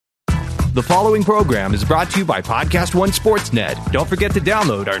The following program is brought to you by Podcast One Sportsnet. Don't forget to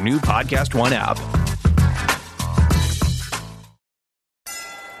download our new Podcast One app.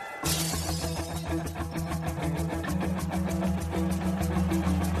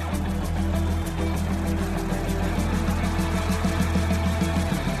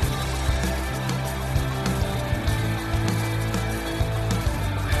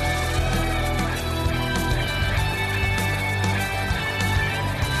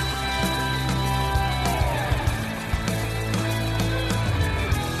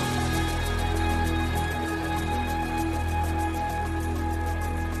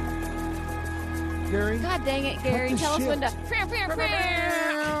 God dang it, Gary. Tell us when to...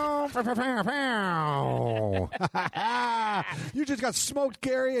 You just got smoked,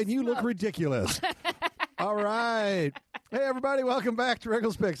 Gary, and you look ridiculous. All right. Hey, everybody. Welcome back to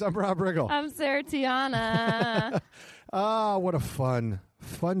Wriggles Picks. I'm Rob Riggle. I'm Sarah Tiana. What a fun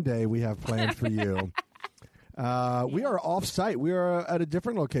day we have planned for you. We are off-site. We are at a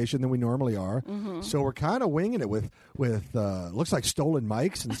different location than we normally are. Mm-hmm. So we're kind of winging it with looks like stolen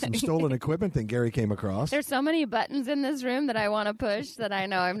mics and some stolen equipment that Gary came across. There's so many buttons in this room that I want to push that I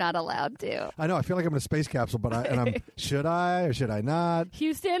know I'm not allowed to. I know. I feel like I'm in a space capsule, but should I or should I not?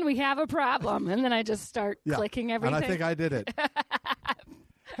 Houston, we have a problem. And then I just start clicking everything. And I think I did it.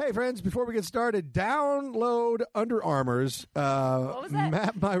 Hey, friends, before we get started, download Under Armour's what was that?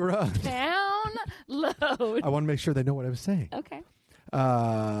 Map My Run. Download. I want to make sure they know what I was saying. Okay.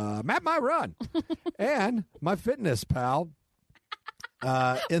 Map My Run. And My Fitness Pal.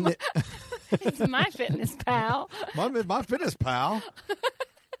 It's My Fitness Pal. My Fitness Pal.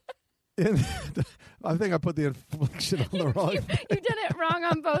 I think I put the inflection on the wrong thing. You did it wrong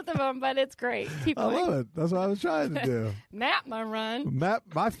on both of them, but it's great. Keep going. I love it. That's what I was trying to do. Map My Run. Map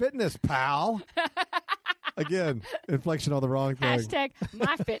My Fitness Pal. Again, inflection on the wrong thing. Hashtag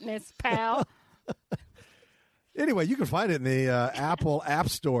My Fitness Pal. Anyway, you can find it in the Apple App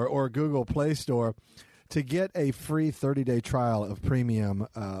Store or Google Play Store to get a free 30-day trial of Premium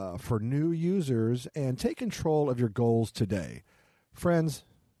for new users and take control of your goals today. Friends,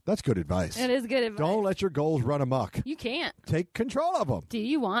 that's good advice. It is good advice. Don't let your goals run amok. You can't. Take control of them. Do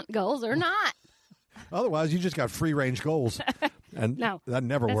you want goals or not? Otherwise, you just got free-range goals. And no, that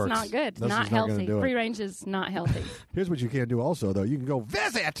never that's works. Not good. That's not healthy. Not free range is not healthy. Here's what you can do also, though. You can go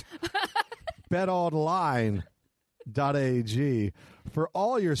visit betonline.ag for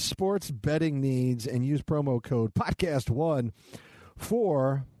all your sports betting needs and use promo code podcast1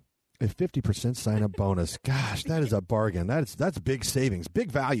 for a 50% sign-up bonus. Gosh, that is a bargain. That's big savings,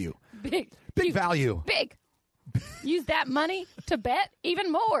 big value. Big value. Big. Use that money to bet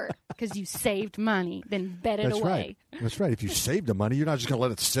even more because you saved money, then bet it away. Right. That's right. If you saved the money, you're not just going to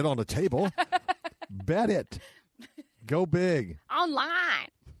let it sit on the table. Bet it. Go big. Online.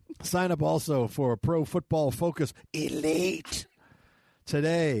 Sign up also for Pro Football Focus Elite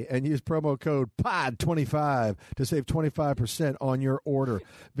today and use promo code POD25 to save 25% on your order.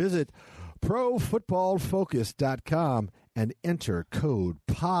 Visit profootballfocus.com and enter code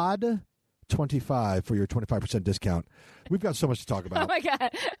POD25 for your 25% discount. We've got so much to talk about. Oh, my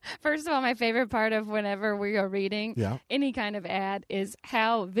God. First of all, my favorite part of whenever we are reading any kind of ad is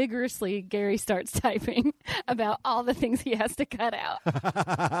how vigorously Gary starts typing about all the things he has to cut out.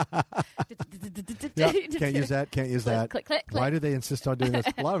 Can't use that. Can't use that. Click, click, click. Why do they insist on doing this?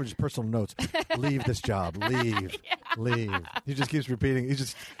 A lot of it is personal notes. Leave this job. Leave. Leave. He just keeps repeating. He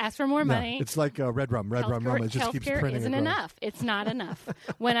just ask for more money. It's like red rum. Red rum. It just keeps printing. Isn't enough. It's not enough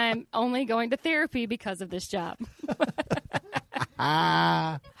when I'm only going to therapy because of this job.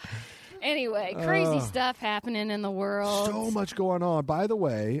 Anyway, crazy stuff happening in the world. So much going on. By the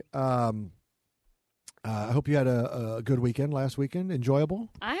way, I hope you had a good weekend last weekend. Enjoyable?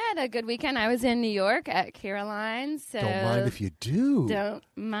 I had a good weekend. I was in New York at Caroline's. So don't mind if you do. Don't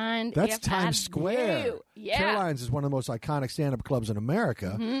mind That's if Times I Square. do. Yeah. Caroline's is one of the most iconic stand-up clubs in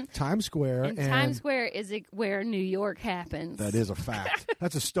America. Mm-hmm. Times Square. And Times Square is where New York happens. That is a fact.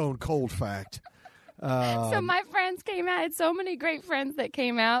 That's a stone cold fact. So my friends came out. I had so many great friends that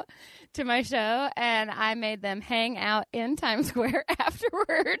came out to my show, and I made them hang out in Times Square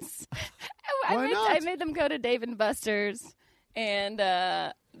afterwards. I made them go to Dave & Buster's, and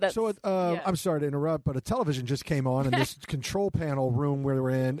I'm sorry to interrupt, but a television just came on in this control panel room where we're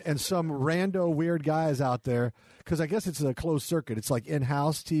in, and some rando weird guys out there, because I guess it's a closed circuit. It's like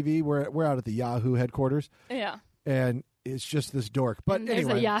in-house TV. We're out at the Yahoo headquarters. Yeah. And it's just this dork. But there's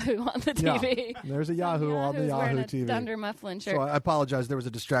anyway, a Yahoo on the TV. Yeah, there's a Yahoo on the Yahoo TV. Thunder Mufflin shirt. So I apologize. There was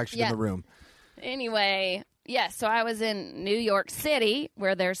a distraction in the room. Anyway, so I was in New York City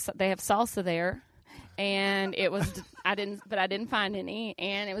where they have salsa there, and it was I didn't find any,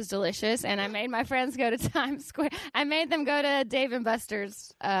 and it was delicious. And I made my friends go to Times Square. I made them go to Dave and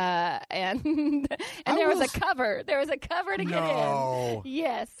Buster's, and there was a cover. There was a cover to get in.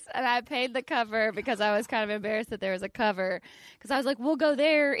 Yes, and I paid the cover because I was kind of embarrassed that there was a cover, because I was like, we'll go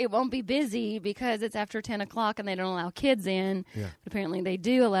there. It won't be busy because it's after 10 o'clock and they don't allow kids in. Yeah. But apparently they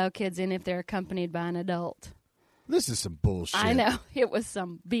do allow kids in if they're accompanied by an adult. This is some bullshit. I know. It was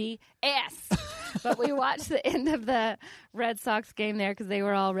some BS. But we watched the end of the Red Sox game there because they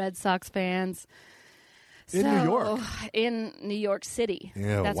were all Red Sox fans. In New York. In New York City.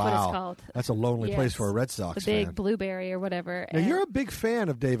 Yeah, That's what it's called. That's a lonely place for a Red Sox fan. The big fan. Blueberry or whatever. Now, you're a big fan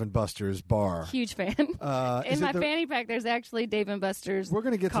of Dave & Buster's bar. Huge fan. In my fanny pack, there's actually Dave & Buster's We're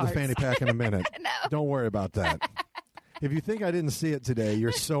going to get to the fanny pack in a minute. No. Don't worry about that. If you think I didn't see it today,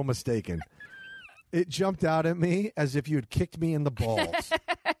 you're so mistaken. It jumped out at me as if you had kicked me in the balls.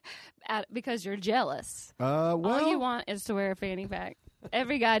 Because you're jealous. Well, all you want is to wear a fanny pack.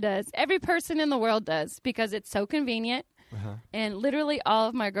 Every guy does. Every person in the world does, because it's so convenient. And literally all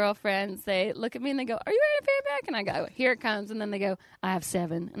of my girlfriends, they look at me and they go, "Are you wearing a fanny pack?" And I go, "Here it comes." And then they go, "I have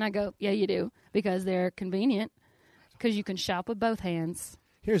 7." And I go, "Yeah, you do," because they're convenient, because you can shop with both hands.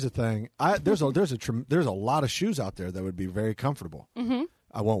 Here's the thing. There's a lot of shoes out there that would be very comfortable. Mm-hmm.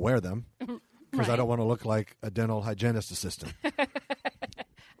 I won't wear them. Because I don't want to look like a dental hygienist assistant.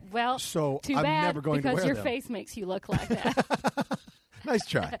 Well, so too I'm bad, never going to wear because your them. face makes you look like that. Nice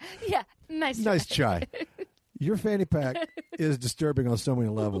try. Yeah, nice try. Your fanny pack is disturbing on so many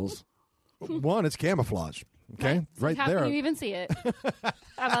levels. One, it's camouflage. Okay, right How there. How can you even see it?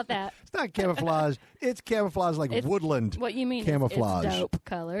 How about that? It's not camouflage. It's camouflage like woodland. What you mean? Camouflage. It's dope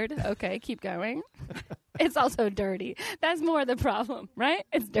colored. Okay, keep going. It's also dirty. That's more the problem, right?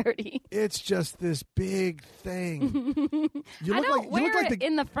 It's dirty. It's just this big thing. I don't wear it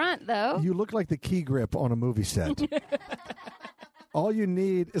in the front, though. You look like the key grip on a movie set. All you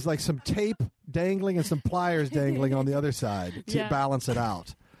need is like some tape dangling and some pliers dangling on the other side to balance it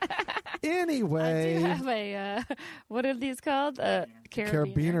out. Anyway, I do have a what are these called?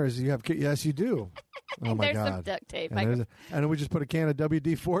 Carabiners. Yes, you do. Oh my There's God! Some duct tape. And then we just put a can of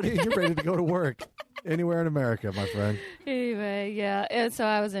WD-40, and you're ready to go to work anywhere in America, my friend. Anyway, yeah. And so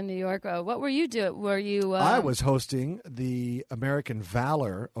I was in New York. What were you doing? Were you? I was hosting the American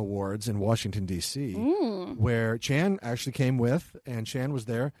Valor Awards in Washington D.C., where Chan actually came with, and Chan was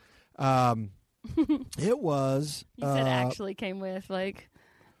there. It was. You said actually came with, like.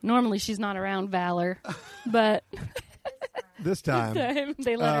 Normally she's not around Valor, but this time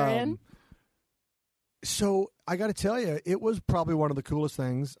they let her in. So I got to tell you, it was probably one of the coolest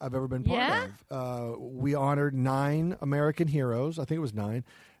things I've ever been part of. We honored 9 American heroes. I think it was 9.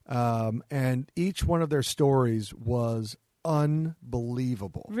 And each one of their stories was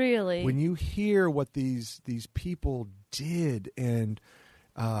unbelievable. Really? When you hear what these people did and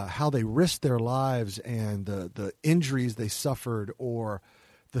how they risked their lives and the injuries they suffered or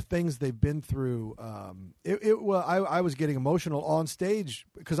the things they've been through, I was getting emotional on stage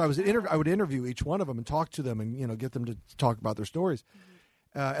because I would interview each one of them and talk to them and get them to talk about their stories,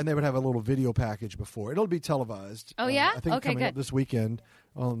 and they would have a little video package before. It'll be televised. Oh yeah, I think coming up this weekend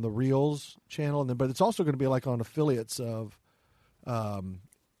on the Reels channel, but it's also going to be like on affiliates of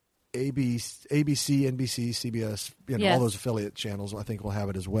ABC, NBC, CBS, all those affiliate channels. I think will have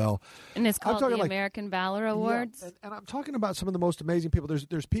it as well. And it's called the American Valor Awards. Yeah, and I'm talking about some of the most amazing people.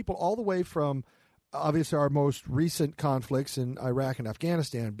 There's people all the way from obviously our most recent conflicts in Iraq and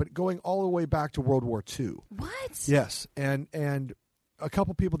Afghanistan, but going all the way back to World War II. What? Yes, and a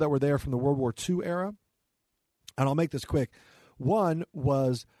couple people that were there from the World War II era. And I'll make this quick. One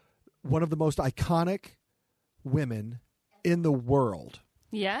was one of the most iconic women in the world.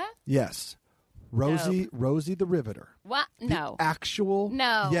 Yeah? Yes. Rosie the Riveter. What? No. The actual.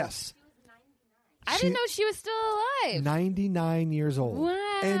 No. Yes. I didn't know she was still alive. 99 years old.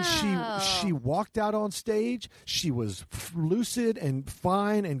 Wow. And she walked out on stage. She was lucid and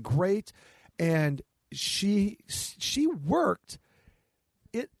fine and great. And she worked.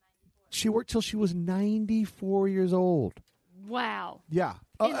 She worked till she was 94 years old. Wow. Yeah.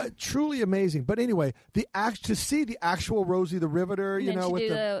 Truly amazing. But anyway, to see the actual Rosie the Riveter,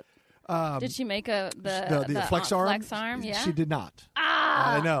 did she make the flex arm? Flex arm, yeah. She did not.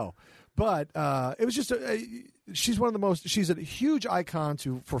 Ah. I know. But it was just she's one of the most. She's a huge icon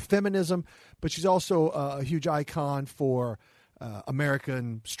for feminism, but she's also a huge icon for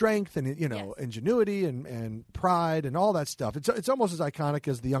American strength and ingenuity and pride and all that stuff. It's almost as iconic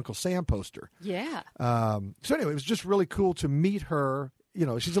as the Uncle Sam poster. Yeah. So anyway, it was just really cool to meet her.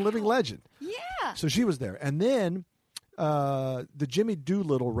 She's a living legend. Yeah. So she was there, and then the Jimmy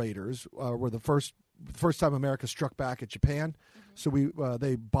Doolittle Raiders were the first first time America struck back at Japan. So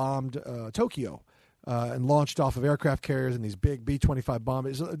they bombed Tokyo and launched off of aircraft carriers and these big B-25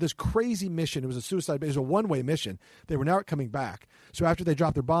 bombers. This crazy mission. It was a suicide. It was a one-way mission. They were now coming back. So after they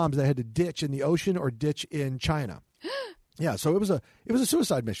dropped their bombs, they had to ditch in the ocean or ditch in China. Yeah, so it was a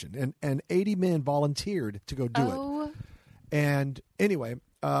suicide mission, and 80 men volunteered to go do it. And anyway,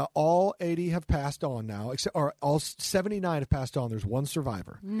 all 80 have passed on now, or all 79 have passed on. There's one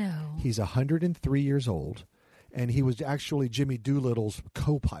survivor. No. He's 103 years old, and he was actually Jimmy Doolittle's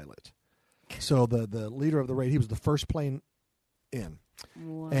co-pilot. So the leader of the raid, he was the first plane in.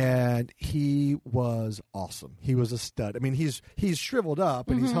 Wow. And he was awesome. He was a stud. I mean, he's shriveled up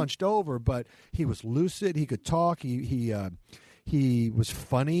and he's hunched over, but he was lucid. He could talk. He was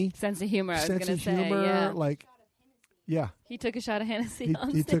funny. Sense of humor. I was going to say, humor, yeah. He took a shot of Hennessy on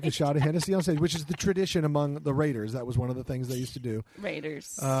stage. He took a shot of Hennessy on stage, which is the tradition among the Raiders. That was one of the things they used to do.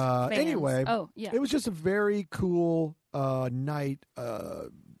 Raiders. Anyway, it was just a very cool night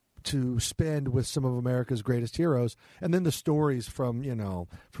to spend with some of America's greatest heroes. And then the stories from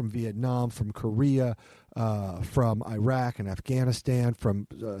Vietnam, from Korea, from Iraq and Afghanistan, from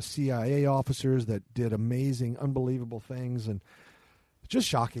CIA officers that did amazing, unbelievable things, and just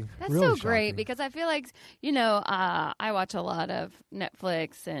shocking. That's really so shocking. Great, because I feel like, I watch a lot of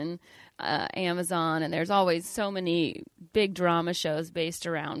Netflix and Amazon, and there's always so many big drama shows based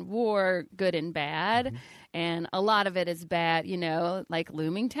around war, good and bad. And a lot of it is bad, like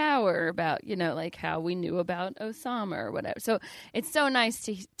Looming Tower, about, like how we knew about Osama or whatever. So it's so nice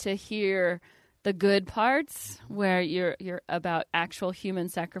to hear the good parts where you're about actual human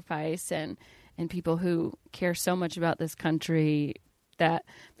sacrifice and people who care so much about this country.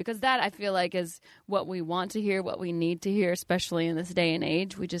 Because that I feel like is what we want to hear, what we need to hear, especially in this day and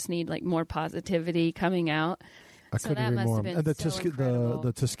age. We just need more positivity coming out. I couldn't agree more. And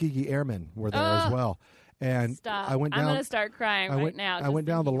the Tuskegee Airmen were there as well. And Stop. I'm going to start crying right now. I went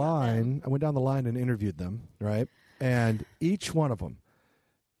down the line. I went down the line and interviewed them, right? And each one of them,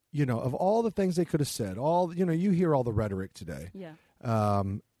 of all the things they could have said, you hear all the rhetoric today. Yeah.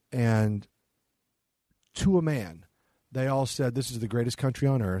 And to a man, they all said, this is the greatest country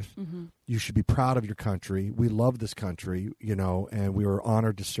on earth. Mm-hmm. You should be proud of your country. We love this country, and we were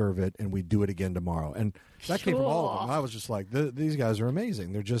honored to serve it, and we do it again tomorrow. And that came from all of them. I was just like, these guys are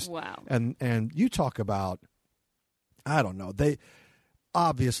amazing. They're just, wow. And you talk about, I don't know, they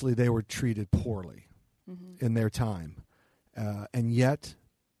were treated poorly in their time. And yet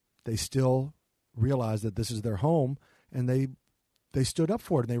they still realized that this is their home, and they stood up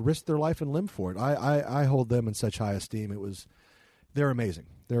for it, and they risked their life and limb for it. I hold them in such high esteem. They're amazing.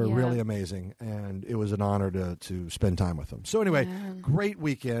 They're really amazing, and it was an honor to spend time with them. So anyway, great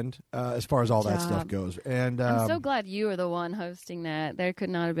weekend as far as all that stuff goes. And I'm so glad you were the one hosting that. There could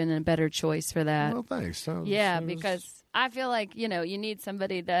not have been a better choice for that. Well, thanks. Because I feel like, you need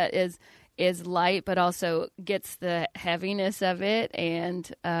somebody that is light but also gets the heaviness of it and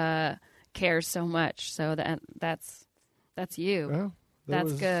cares so much. So that's you. Well,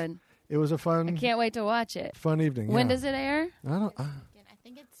 that's good. It was a fun. I can't wait to watch it. Fun evening. When does it air? I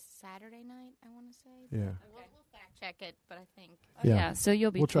think it's Saturday night, I want to say. Yeah. We'll fact check it, but I think. Yeah. So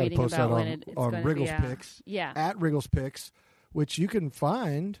you'll be tweeting about when it's on going to Wriggles be out. Picks. Yeah. At Wriggles Picks, which you can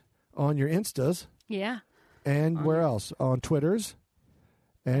find on your Instas. Yeah. And where else? On Twitters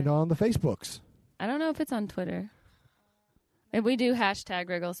and on the Facebooks. I don't know if it's on Twitter. If we do hashtag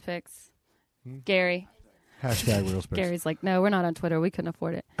Wriggles Picks. Gary. Hashtag Wriggles Picks. Gary's like, no, we're not on Twitter. We couldn't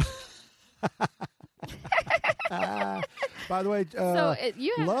afford it. By the way,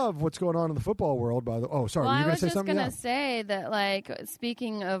 love what's going on in the football world. Sorry, well, were you going to say something? I was just going to say that,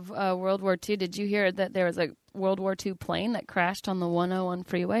 speaking of World War II, did you hear that there was a World War II plane that crashed on the 101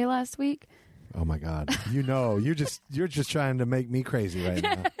 freeway last week? Oh my God! You're just trying to make me crazy right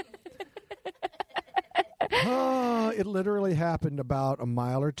now. It literally happened about a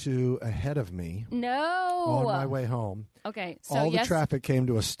mile or two ahead of me. No. On my way home. Okay. So all the traffic came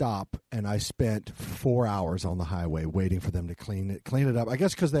to a stop, and I spent 4 hours on the highway waiting for them to clean it up. I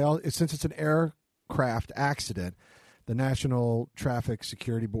guess because since it's an aircraft accident, the National Traffic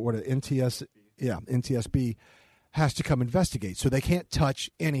Security Board, NTSB, has to come investigate. So they can't touch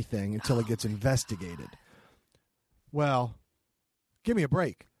anything until it gets investigated. Well, give me a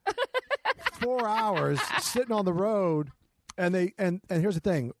break. 4 hours sitting on the road, and here's the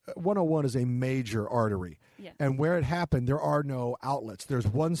thing: 101 is a major artery, and where it happened, there are no outlets. There's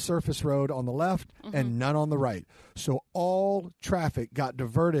one surface road on the left and none on the right. So all traffic got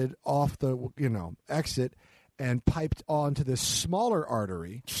diverted off the exit and piped onto this smaller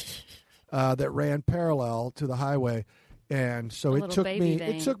artery that ran parallel to the highway, and so it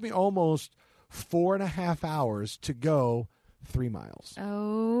took me almost 4.5 hours to go 3 miles.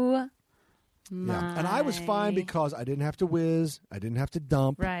 Oh, my. Yeah. And I was fine because I didn't have to whiz. I didn't have to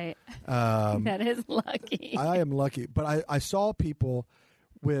dump. Right. That is lucky. I am lucky. But I saw people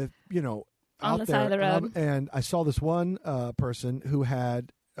with, on out the there. side of the road. And I saw this one person who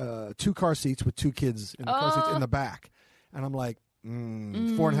had 2 car seats with 2 kids in the car seats in the back. And I'm like,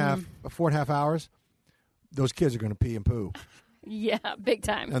 4.5 hours, those kids are going to pee and poo. Yeah, big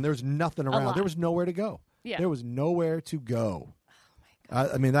time. And there's nothing around. There was nowhere to go. Yeah. There was nowhere to go. Oh, my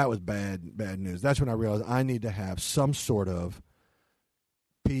God. I mean, that was bad news. That's when I realized I need to have some sort of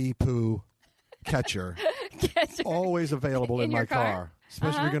pee, poo catcher always available in my car.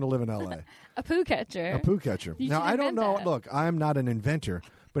 Especially if you're going to live in L.A. A poo catcher. A poo catcher. Now, I don't know. Look, I'm not an inventor.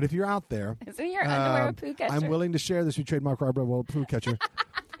 But if you're out there, isn't your underwear a poo catcher? I'm willing to share this. We trademark our poo catcher.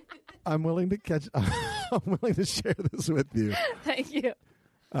 I'm willing to share this with you. Thank you.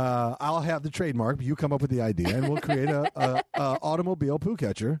 I'll have the trademark. You come up with the idea, and we'll create a automobile poo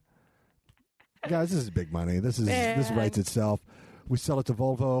catcher. Guys, this is big money. This writes itself. We sell it to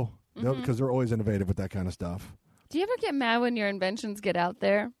Volvo because they're always innovative with that kind of stuff. Do you ever get mad when your inventions get out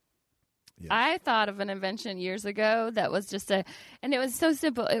there? Yes. I thought of an invention years ago that was and it was so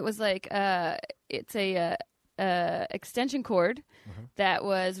simple. It was like it's a extension cord that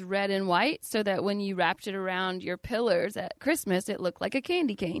was red and white, so that when you wrapped it around your pillars at Christmas, it looked like a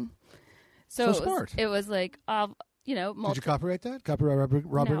candy cane. So smart. It was like, Did you copyright that? Copyright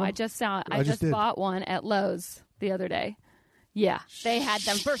Robert? No, I just bought one at Lowe's the other day. Yeah, they had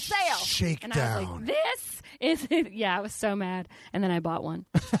them for sale. Shakedown. And I was like, this is it. Yeah, I was so mad. And then I bought one.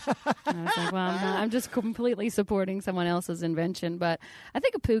 And I was like, well, I'm just completely supporting someone else's invention. But I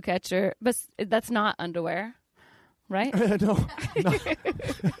think a poo catcher, but that's not underwear, right? No. What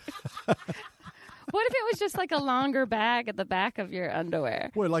if it was just like a longer bag at the back of your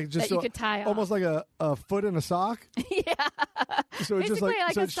underwear? What, like just that you could tie off? Almost like a foot in a sock? Yeah. So it's just like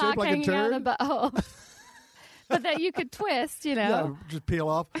a sock like hanging a turd? out of the butthole. But that you could twist, Yeah, just peel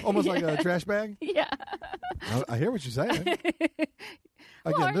off. Almost like a trash bag? Yeah. I hear what you're saying.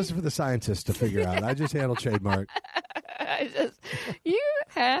 Again, this is for the scientists to figure out. I just handle trademark. You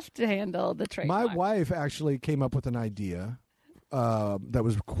have to handle the trademark. My wife actually came up with an idea that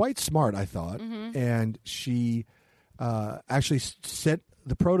was quite smart, I thought. And she actually sent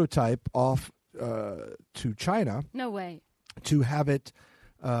the prototype off to China. No way. To have it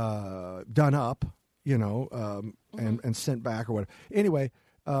done up. And sent back or whatever. Anyway,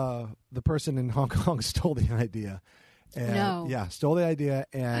 the person in Hong Kong stole the idea. And, no. Yeah, stole the idea.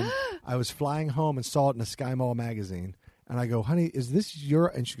 And I was flying home and saw it in a Sky Mall magazine. And I go, honey, is this your...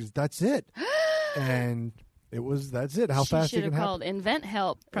 And she goes, that's it. And that's it. How fast it can happen. She should have called Invent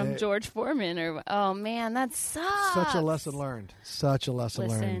Help from George Foreman. Oh, man, that sucks. Such a lesson learned.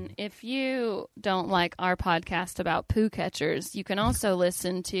 Listen, if you don't like our podcast about poo catchers, you can also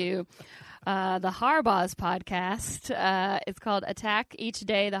listen to... the Harbaugh's podcast. It's called Attack Each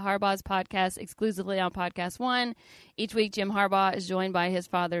Day, the Harbaugh's podcast, exclusively on Podcast One. Each week, Jim Harbaugh is joined by his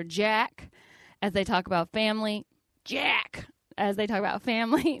father, Jack, as they talk about family.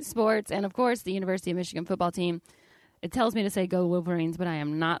 Sports, and, of course, the University of Michigan football team. It tells me to say go Wolverines, but I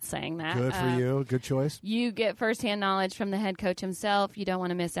am not saying that. Good for you. Good choice. You get firsthand knowledge from the head coach himself. You don't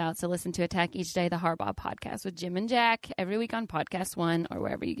want to miss out. So listen to Attack Each Day, the Harbaugh podcast with Jim and Jack every week on Podcast One or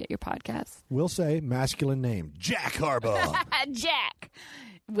wherever you get your podcasts. We'll say masculine name, Jack Harbaugh. Jack.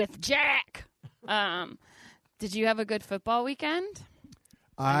 With Jack. Did you have a good football weekend?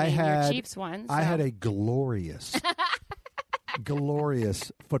 I had your Chiefs won. So. I had a glorious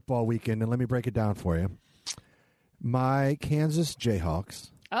football weekend, and let me break it down for you. My Kansas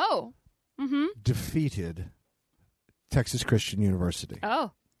Jayhawks defeated Texas Christian University. Oh,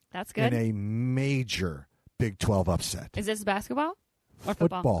 that's good. In a major Big 12 upset. Is this basketball or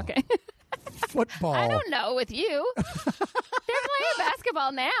football? Okay. Football. I don't know with you. They're playing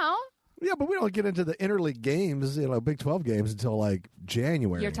basketball now. Yeah, but we don't get into the interleague games, Big 12 games until like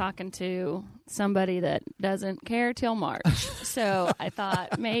January. You're talking to somebody that doesn't care till March. So I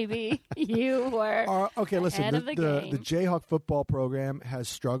thought maybe you were okay, listen, ahead of the game. The Jayhawk football program has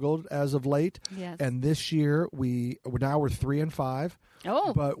struggled as of late. Yes. And this year we're 3-5.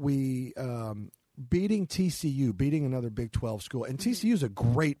 Oh. But we beating TCU, beating another Big 12 school. And TCU is a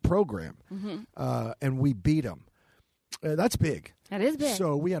great program. And we beat them. That's big. That is big.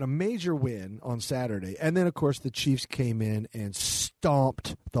 So we had a major win on Saturday. And then, of course, the Chiefs came in and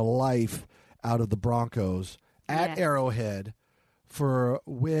stomped the life out of the Broncos at Arrowhead for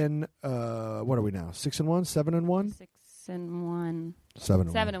win. What are we now? 6-1? 7-1? 6-1.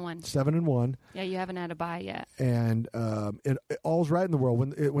 7-1. 7-1. 7-1. Yeah, you haven't had a bye yet. And it all's right in the world.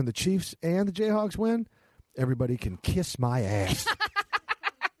 When the Chiefs and the Jayhawks win, everybody can kiss my ass.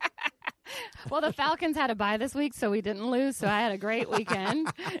 Well, the Falcons had a bye this week, so we didn't lose, so I had a great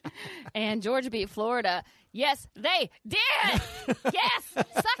weekend. And Georgia beat Florida. Yes, they did! Yes!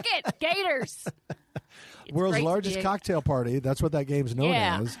 Suck it, Gators! It's World's largest cocktail party. That's what that game's known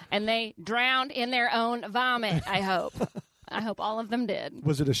as. And they drowned in their own vomit, I hope. I hope all of them did.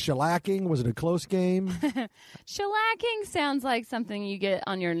 Was it a shellacking? Was it a close game? Shellacking sounds like something you get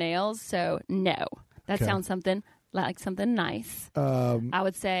on your nails, so no. That sounds something nice. I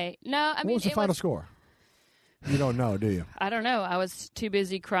would say no. I mean, what was the final score? You don't know, do you? I don't know. I was too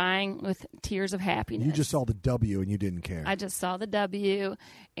busy crying with tears of happiness. You just saw the W and you didn't care. I just saw the W,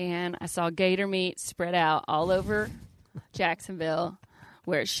 and I saw gator meat spread out all over Jacksonville,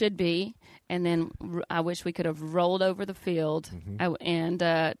 where it should be. And then I wish we could have rolled over the field and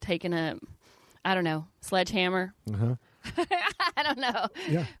taken a, I don't know, sledgehammer. I don't know.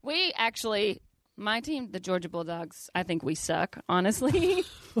 Yeah. We actually, my team, the Georgia Bulldogs, I think we suck, honestly,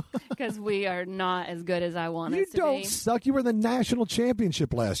 because we are not as good as I want us to be. You don't suck. You were in the national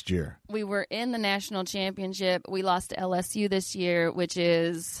championship last year. We were in the national championship. We lost to LSU this year, which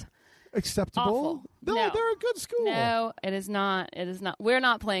is acceptable. Awful. No, they're a good school. No, it is not. It is not. We're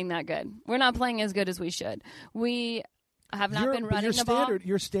not playing that good. We're not playing as good as we should. We have not been running the ball.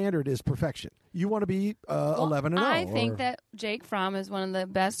 Your standard is perfection. You want to be 11-0. I think that Jake Fromm is one of the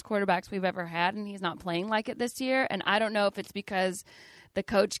best quarterbacks we've ever had, and he's not playing like it this year. And I don't know if it's because the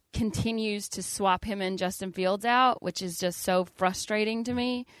coach continues to swap him and Justin Fields out, which is just so frustrating to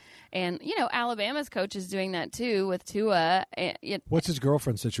me. And, you know, Alabama's coach is doing that, too, with Tua. What's his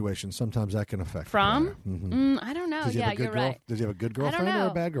girlfriend situation? Sometimes that can affect Fromm? I don't know. Yeah, you're right. Does he have a good girlfriend or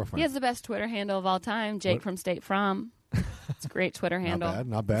a bad girlfriend? He has the best Twitter handle of all time, Jake from State Fromm. It's a great Twitter handle.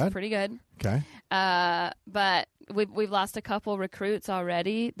 Not bad. It's pretty good. Okay. But we've lost a couple recruits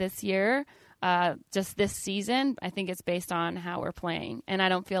already this year. Just this season, I think it's based on how we're playing. And I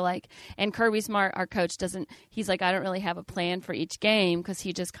don't feel like, and Kirby Smart, our coach, he's like, I don't really have a plan for each game because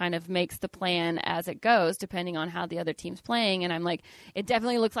he just kind of makes the plan as it goes, depending on how the other team's playing. And I'm like, it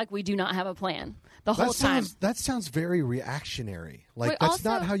definitely looks like we do not have a plan the whole time. That sounds very reactionary. Like, that's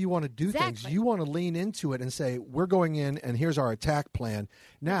not how you want to do things. You want to lean into it and say, we're going in and here's our attack plan.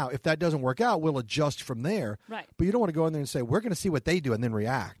 Now, if that doesn't work out, we'll adjust from there. Right. But you don't want to go in there and say, we're going to see what they do and then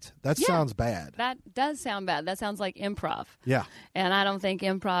react. That sounds bad. That does sound bad. That sounds like improv. Yeah. And I don't think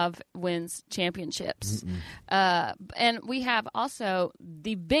improv wins championships. And we have also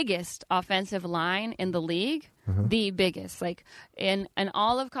the biggest offensive line in the league. The biggest. Like in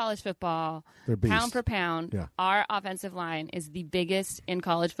all of college football, pound for pound, our offensive line is the biggest in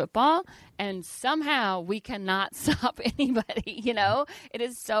college football. And somehow we cannot stop anybody, you know? It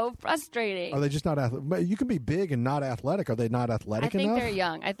is so frustrating. Are they just not athletic? You can be big and not athletic. Are they not athletic enough? I think they're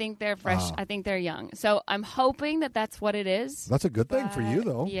young. I think they're fresh. I think they're young. So I'm hoping that that's what it is. That's a good thing for you,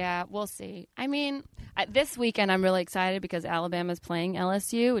 though. Yeah, we'll see. I mean, this weekend I'm really excited because Alabama's playing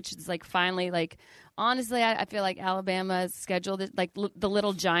LSU, which is like finally like, honestly, I feel like Alabama's schedule, like the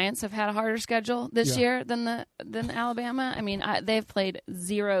Little Giants have had a harder schedule this year than Alabama. I mean, they've played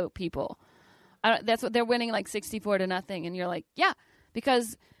 0 people. That's what they're winning, like 64-0, and you're like, yeah,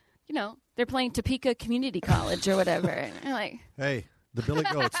 because you know they're playing Topeka Community College or whatever. And you're like, hey, the Billy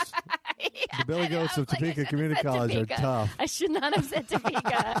Goats, the Billy Goats of Topeka Community College are tough. I should not have said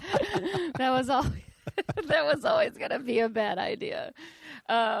Topeka. That was always going to be a bad idea.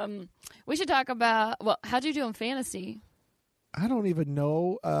 We should talk about, well, how'd you do in fantasy? I don't even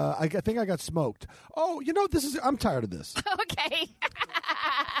know. I think I got smoked. Oh, you know, I'm tired of this. Okay.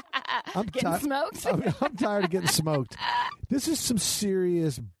 I'm getting smoked? I'm tired of getting smoked. This is some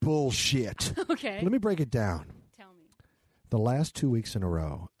serious bullshit. Okay. Let me break it down. Tell me. The last 2 weeks in a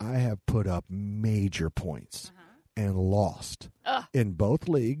row, I have put up major points and lost in both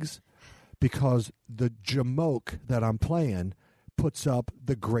leagues because the jamoke that I'm playing puts up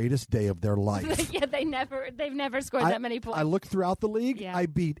the greatest day of their life. Yeah, they've never scored that many points. I looked throughout the league. Yeah. I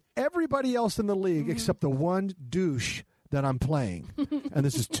beat everybody else in the league except the one douche that I'm playing. And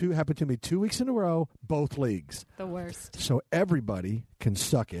this happened to me 2 weeks in a row, both leagues. The worst. So everybody can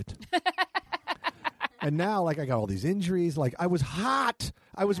suck it. And now, like, I got all these injuries. Like, I was hot.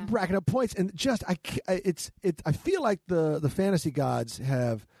 I was racking up points, and just I feel like the fantasy gods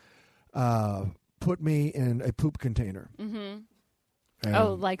have put me in a poop container.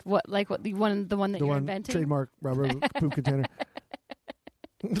 Like what? Like what? The one that you're inventing? Trademark rubber poop container.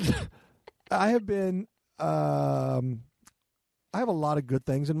 I have been. I have a lot of good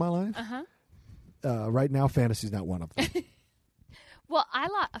things in my life. right now, fantasy's not one of them. Well,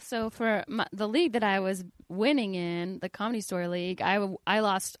 so for the league that I was winning in, the Comedy Store League, I've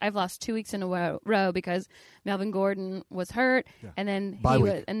lost 2 weeks in a row because Melvin Gordon was hurt, and then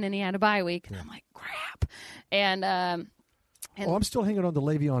he had a bye week, and I'm like, crap. And I'm still hanging on to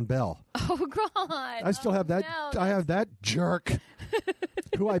Le'Veon Bell. Oh God, I still have that. I have that jerk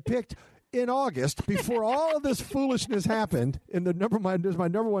who I picked in August before all of this foolishness happened. In the my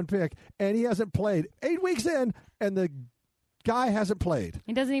number one pick, and he hasn't played 8 weeks in, and the guy hasn't played.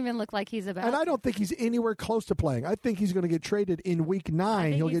 He doesn't even look like he's about. And I don't think he's anywhere close to playing. I think he's going to get traded in week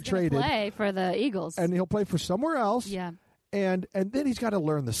 9. He'll get traded. Play for the Eagles, and he'll play for somewhere else. Yeah. And then he's got to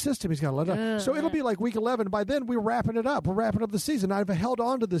learn the system. He's got to learn. So it'll be like week 11. By then, we're wrapping it up. We're wrapping up the season. I've held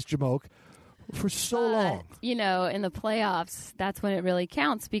on to this Jamoke for so long. You know, in the playoffs, that's when it really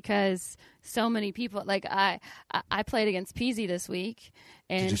counts because so many people. Like I played against Peasy this week,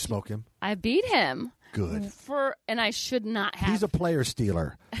 and did you smoke him? I beat him. Good. And I should not have. He's a player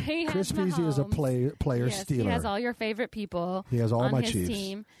stealer. Chris Peasy is a player stealer. He has all your favorite people. He has all on my his Chiefs.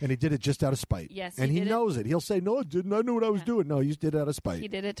 Team. And he did it just out of spite. Yes, and he knows it. He'll say, "No, I didn't. I knew what I was doing." No, you just did it out of spite. He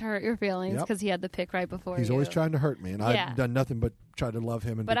did it to hurt your feelings because he had the pick right before He's you. always trying to hurt me, and I've done nothing but try to love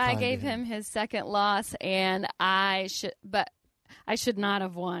him. But I gave him his second loss, and I should not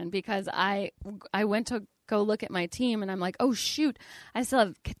have won because I went to go look at my team, and I'm like, oh, shoot, I still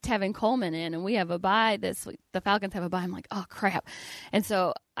have Tevin Coleman in, and we have a bye this week. The Falcons have a bye. I'm like, oh, crap. And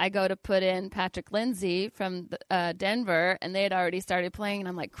so I go to put in Patrick Lindsay from Denver, and they had already started playing, and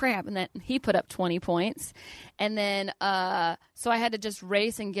I'm like, crap. And then he put up 20 points. And then so I had to just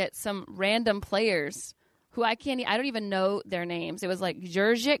race and get some random players who I don't even know their names. It was like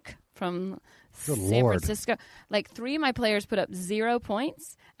Jurgic from San Francisco. Like 3 of my players put up 0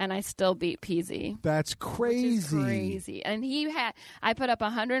 points, and I still beat Peasy. That's crazy. Crazy. And I put up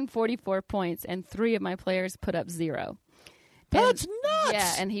 144 points, and 3 of my players put up 0. That's nuts.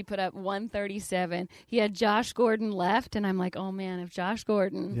 Yeah, and he put up 137. He had Josh Gordon left, and I'm like, oh man, if Josh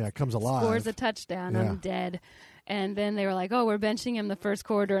Gordon comes alive, scores a touchdown, I'm dead. And then they were like, oh, we're benching him the first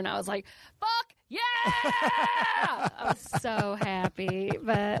quarter, and I was like, fuck yeah! I was so happy,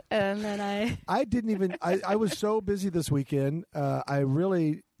 but and then I didn't even. I was so busy this weekend. I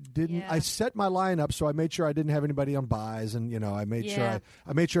really didn't. Yeah. I set my lineup so I made sure I didn't have anybody on buys, and I made sure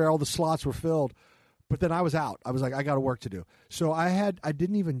I made sure all the slots were filled. But then I was out. I was like, I got work to do. So I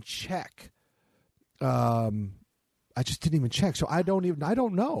didn't even check. I just didn't even check. So I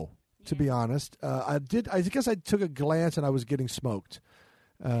don't know. To be honest, I guess I took a glance and I was getting smoked.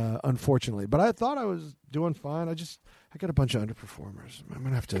 Unfortunately, but I thought I was doing fine. I got a bunch of underperformers. I'm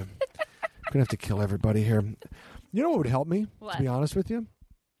gonna have to kill everybody here. You know what would help me? What? To be honest with you,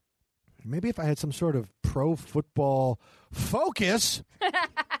 maybe if I had some sort of pro football focus.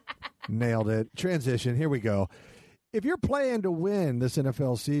 Nailed it. Transition. Here we go. If you're playing to win this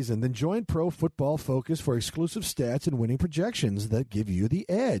NFL season, then join Pro Football Focus for exclusive stats and winning projections that give you the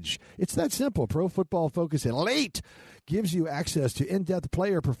edge. It's that simple. Pro Football Focus Elite gives you access to in-depth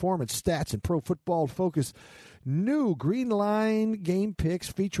player performance stats and Pro Football Focus new Green Line game picks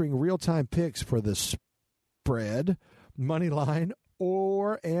featuring real-time picks for the spread, money line,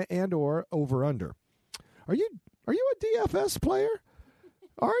 or over-under. Are you a DFS player?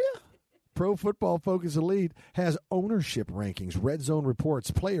 Are you? Pro Football Focus Elite has ownership rankings, red zone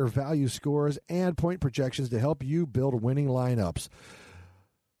reports, player value scores, and point projections to help you build winning lineups.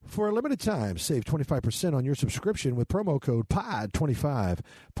 For a limited time, save 25% on your subscription with promo code POD25.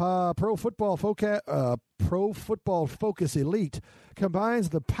 Pro Football Focus Elite combines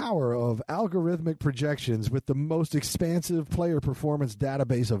the power of algorithmic projections with the most expansive player performance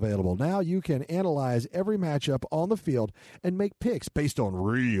database available. Now you can analyze every matchup on the field and make picks based on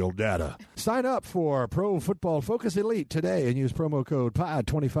real data. Sign up for Pro Football Focus Elite today and use promo code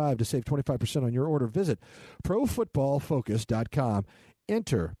POD25 to save 25% on your order. Visit profootballfocus.com.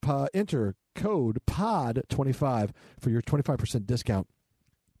 Enter code POD25 for your 25% discount.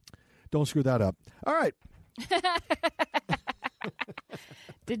 Don't screw that up. All right.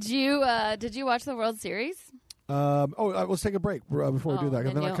 Did you watch the World Series? Let's take a break before we do that.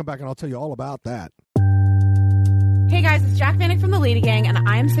 And then I'll come back and I'll tell you all about that. Hey guys, it's Jack Vanek from the Lady Gang, and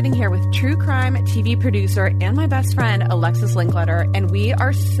I am sitting here with true crime TV producer and my best friend, Alexis Linkletter, and we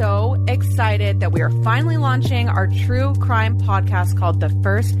are so excited that we are finally launching our true crime podcast called The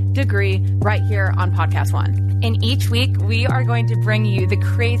First Degree right here on Podcast One. And each week, we are going to bring you the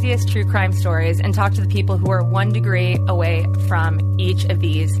craziest true crime stories and talk to the people who are 1 degree away from each of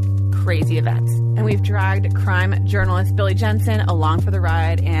these crazy events. And we've dragged crime journalist Billy Jensen along for the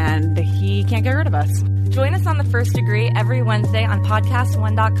ride, and he can't get rid of us. Join us on The First Degree every Wednesday on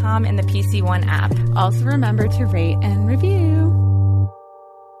podcast1.com and the PC One app. Also remember to rate and review.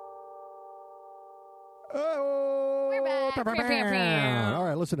 We're back. All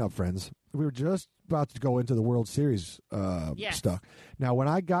right, listen up, friends. We were just about to go into the World Series stuff. Now, when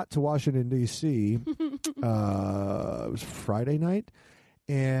I got to Washington, D.C., it was Friday night,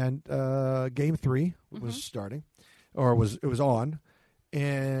 and Game 3 was starting, or it was on,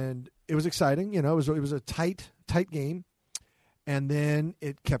 and it was exciting. You know, it was a tight game, and then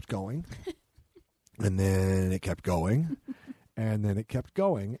it kept going, and then it kept going, and then it kept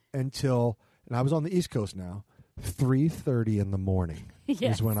going until, and I was on the East Coast now, 3:30 in the morning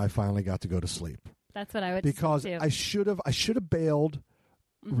is when I finally got to go to sleep. That's what I would because say too. I should have bailed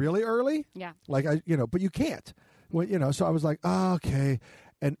really early. Yeah. Like but you can't. Well, so I was like, oh, okay.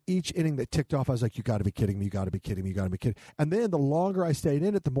 And each inning that ticked off, I was like, you got to be kidding me. You got to be kidding me. You got to be kidding. And then the longer I stayed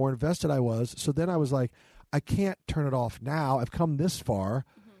in it, the more invested I was. So then I was like, I can't turn it off now. I've come this far.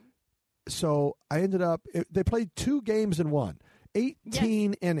 So I ended up, they played 2 games in one.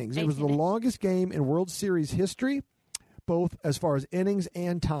 18 innings. It was the longest game in World Series history, both as far as innings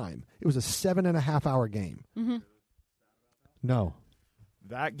and time. It was a 7.5-hour game. No.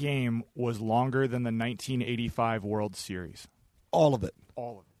 That game was longer than the 1985 World Series. All of it.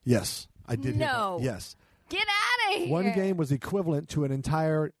 All of it. Yes. I did. No. Yes. Get out of here. One game was equivalent to an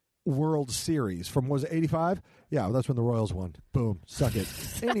entire World Series from, was it 85? Yeah, well, that's when the Royals won. Boom. Suck it.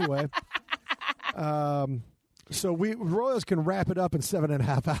 Anyway. So Royals can wrap it up in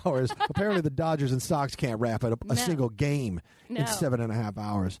 7.5 hours. Apparently, the Dodgers and Sox can't wrap it up a single game in 7.5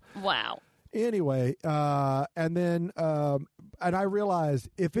 hours. Wow. Anyway, and then and I realized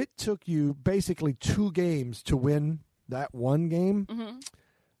if it took you basically 2 games to win that one game,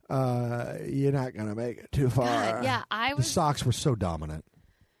 you're not going to make it too far. God, yeah, the Sox were so dominant.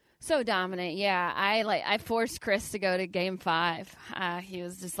 So dominant, yeah. I forced Chris to go to Game 5. He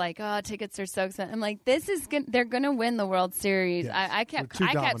was just like, "Oh, tickets are so expensive." I'm like, "This is they're going to win the World Series." Yes, I kept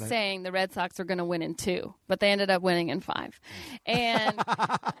saying the Red Sox were going to win in 2, but they ended up winning in 5, and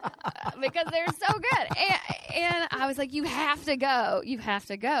because they're so good. And I was like, "You have to go. You have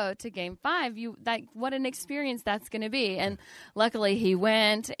to go to Game 5. What an experience that's going to be." And luckily, he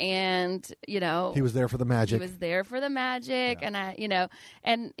went, and he was there for the magic. He was there for the magic, yeah. And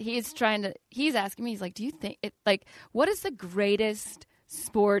and he's asking me, he's like, do you think what is the greatest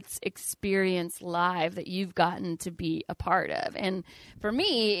sports experience live that you've gotten to be a part of? And for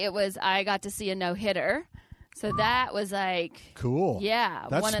me, it was, I got to see a no-hitter. So that was like, cool. Yeah.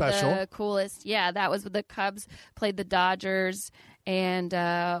 That's one special. of the coolest. Yeah. That was the Cubs played the Dodgers, and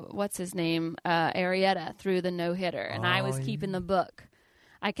what's his name? Arrieta threw the no-hitter, and I was keeping the book.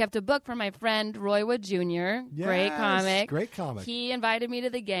 I kept a book for my friend Roy Wood Jr. Yes, Great comic. He invited me to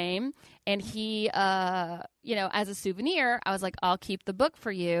the game, and he, as a souvenir, I was like, I'll keep the book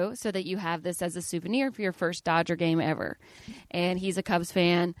for you so that you have this as a souvenir for your first Dodger game ever. And he's a Cubs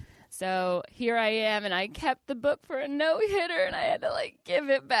fan. So here I am, and I kept the book for a no-hitter, and I had to,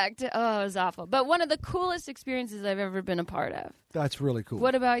 give it back to, it was awful. But one of the coolest experiences I've ever been a part of. That's really cool.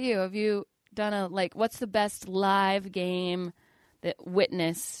 What about you? Have you done what's the best live game that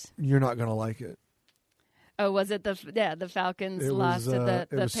witnessed? You're not going to like it. Oh, was it the Falcons lost to the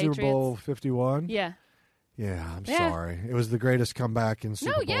Patriots? Super Bowl 51? Yeah. Yeah, I'm sorry. It was the greatest comeback in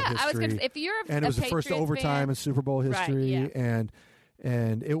Super Bowl history. I was going to, if you're and it was the first Patriots overtime in Super Bowl history, right, yeah.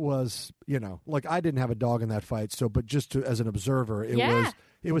 and it was, I didn't have a dog in that fight, but just as an observer, it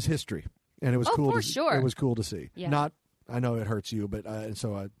was history, and it was cool. For sure. It was cool to see. Yeah. I know it hurts you, but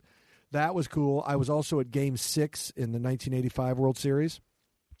that was cool. I was also at Game 6 in the 1985 World Series,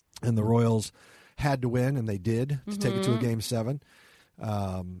 and the Royals had to win, and they did to take it to a Game 7.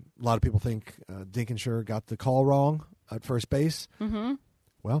 A lot of people think Dinkinshire got the call wrong at first base. Mm-hmm.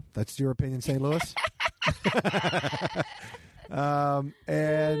 Well, that's your opinion, St. Louis. I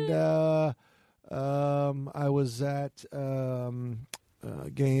was at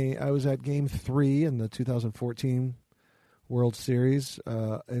Game 3 in the 2014 World Series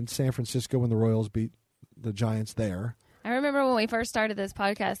in San Francisco when the Royals beat the Giants there. I remember when we first started this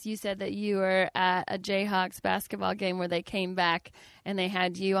podcast, you said that you were at a Jayhawks basketball game where they came back and they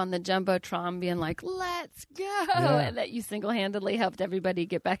had you on the Jumbotron being like, let's go, and that you single-handedly helped everybody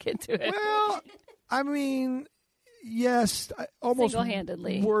get back into it. Well, I mean, yes, almost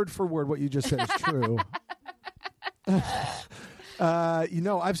single-handedly. Word for word what you just said is true.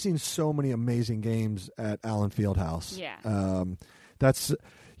 I've seen so many amazing games at Allen Fieldhouse. Yeah. That's...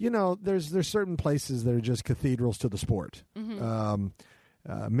 there's certain places that are just cathedrals to the sport. Mm-hmm.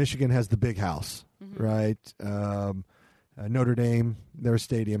 Michigan has the Big House, right? Notre Dame, their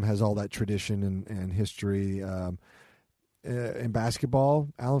stadium has all that tradition and history. In basketball,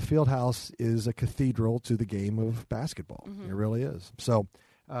 Allen Fieldhouse is a cathedral to the game of basketball. It really is. So,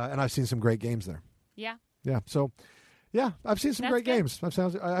 and I've seen some great games there. Yeah. Yeah. So, yeah, I've seen some great games.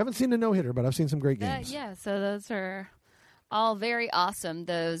 I haven't seen a no-hitter, but I've seen some great games. Yeah. So those are all very awesome.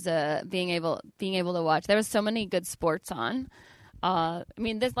 Those being able to watch. There was so many good sports on. I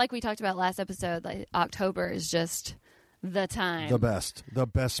mean, this, like we talked about last episode, like October is just the time. The best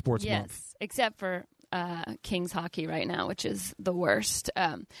sports month. Yes, except for Kings hockey right now, which is the worst.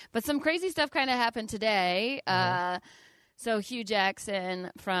 But some crazy stuff kind of happened today. So Hugh Jackson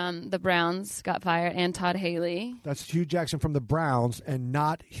from the Browns got fired, and Todd Haley. That's Hugh Jackson from the Browns, and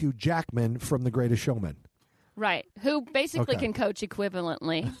not Hugh Jackman from The Greatest Showman. Right, who basically can coach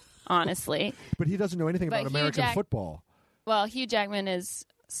equivalently, honestly. But he doesn't know anything about American football. Well, Hugh Jackman is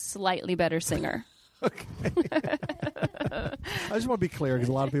slightly better singer. Okay. I just want to be clear because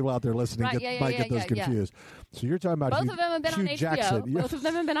a lot of people out there listening might get those confused. So you're talking about both of them have been Hugh on HBO. Jackson. Both of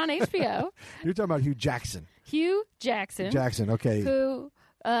them have been on HBO. You're talking about Hugh Jackson. Hugh Jackson. Okay. Who,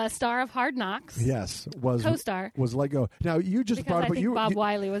 star of Hard Knocks. Yes, was co-star. Was let go. Now you just because brought up. I think Bob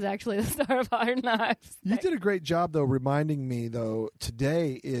Wiley was actually the star of Hard Knocks. You did a great job though, reminding me though.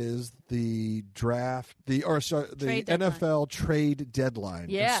 Today is the draft, the NFL trade deadline.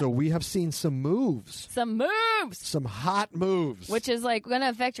 Yeah. And so we have seen some moves. Some hot moves. Which is like going to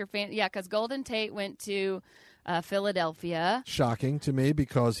affect your fan. Yeah, because Golden Tate went to Philadelphia. Shocking to me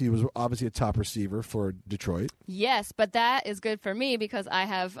because he was obviously a top receiver for Detroit. Yes, but that is good for me because I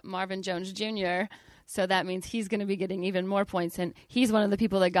have Marvin Jones Jr., so that means he's going to be getting even more points. And he's one of the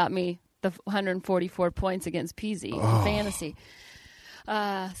people that got me the 144 points against Peasy in fantasy.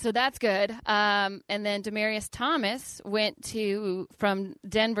 So that's good. And then Demaryius Thomas went from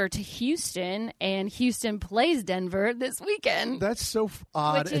Denver to Houston, and Houston plays Denver this weekend. That's so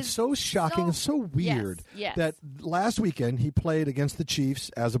odd. It's so shocking and so weird that last weekend he played against the Chiefs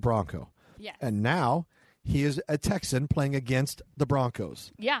as a Bronco. Yes. And now he is a Texan playing against the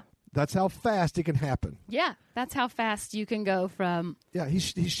Broncos. Yeah. That's how fast it can happen. Yeah, that's how fast you can go from... Yeah, he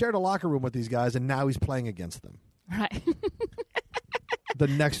shared a locker room with these guys, and now he's playing against them. Right. The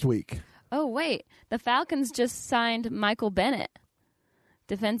next week. Oh, wait. The Falcons just signed Michael Bennett,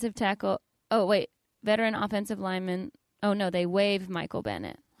 defensive tackle. Oh, wait. Veteran offensive lineman. Oh, no, they waived Michael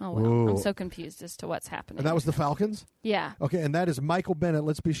Bennett. Oh, well. Ooh. I'm so confused as to what's happening. And that was the Falcons? Yeah. Okay, and that is Michael Bennett.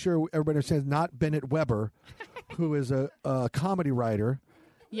 Let's be sure everybody understands, not Bennett Weber, who is a comedy writer.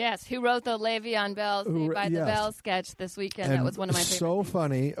 Yes, who wrote the Le'Veon Bell Saved by the Bell sketch this weekend. That was one of my favorites. So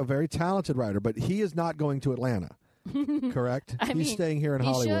funny, a very talented writer, but he is not going to Atlanta. Correct? He's staying here in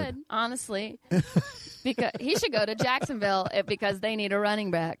Hollywood. He should, honestly. Because he should go to Jacksonville because they need a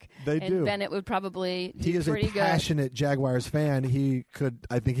running back. They do. And Bennett would probably do He is pretty a passionate Jaguars fan. He'll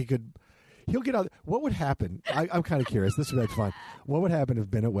get out. What would happen? I'm kind of curious. This would be fun. What would happen if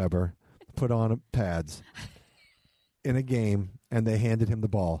Bennett Weber put on pads in a game and they handed him the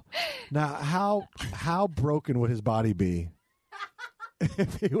ball? Now, how broken would his body be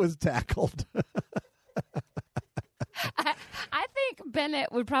if he was tackled? I think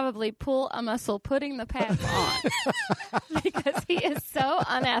Bennett would probably pull a muscle putting the pads on because he is so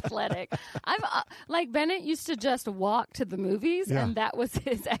unathletic. Bennett used to just walk to the movies, and that was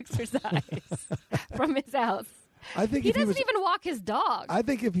his exercise from his house. I think he doesn't even walk his dog. I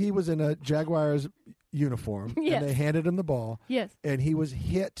think if he was in a Jaguars uniform and they handed him the ball, and he was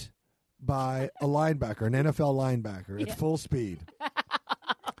hit by a linebacker, an NFL linebacker, at full speed.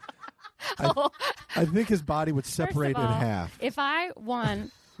 I think his body would separate in half. If I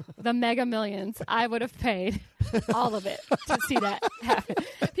won the Mega Millions, I would have paid all of it to see that happen.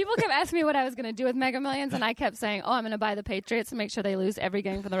 People kept asking me what I was going to do with Mega Millions, and I kept saying, I'm going to buy the Patriots and make sure they lose every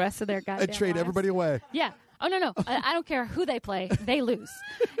game for the rest of their goddamn and trade lives. Everybody away. Yeah. Oh, no. I don't care who they play. They lose.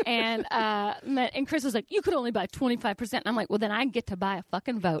 And Chris was like, you could only buy 25%. And I'm like, well, then I get to buy a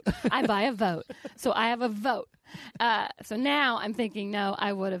fucking vote. I buy a vote. So I have a vote. So now I'm thinking, no,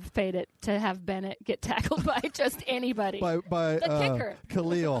 I would have paid it to have Bennett get tackled by just anybody. By the kicker.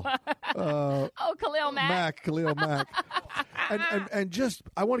 Khalil. Khalil Mack. Khalil Mack. and just,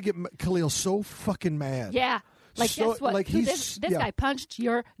 I want to get Khalil so fucking mad. Yeah. Guess what? This guy punched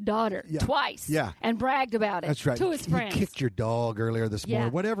your daughter twice and bragged about it to his friends. He kicked your dog earlier this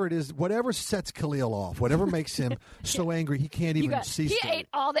morning. Whatever it is, whatever sets Khalil off, whatever makes him so angry he can't even see He straight. ate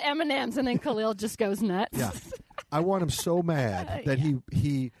all the M&Ms and then Khalil just goes nuts. Yeah. I want him so mad that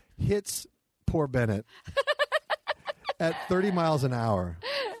he hits poor Bennett at 30 miles an hour.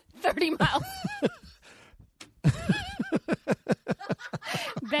 30 miles.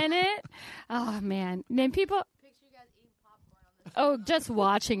 Bennett. Oh, man. Then people... Oh, just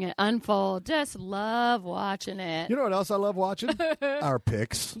watching it unfold. Just love watching it. You know what else I love watching? Our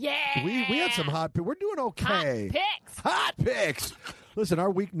picks. Yeah. We had some hot picks. We're doing okay. Hot picks. Listen,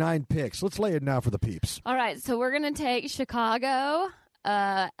 our Week 9 picks. Let's lay it now for the peeps. All right, so we're going to take Chicago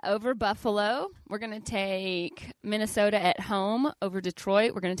over Buffalo. We're going to take Minnesota at home over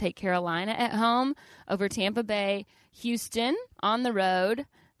Detroit. We're going to take Carolina at home over Tampa Bay. Houston on the road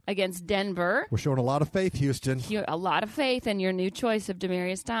against Denver. We're showing a lot of faith, Houston. A lot of faith in your new choice of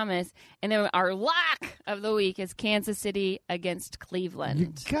Demaryius Thomas. And then our lock of the week is Kansas City against Cleveland.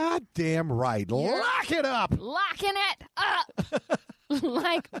 You goddamn right. Lock it up. Locking it up.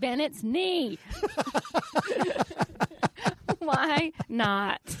 Like Bennett's knee. Why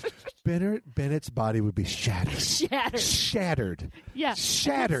not? Bennett's body would be shattered. Shattered. Yeah.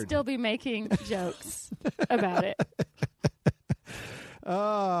 Shattered. I'd still be making jokes about it.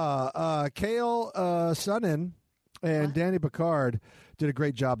 Kale Sonnen and Danny Picard did a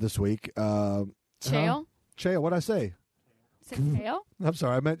great job this week. Chael? Chael, what'd I say? Is it Chael? I'm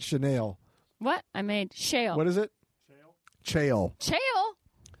sorry, I meant Chanel. What? I made Chael. What is it? Chael.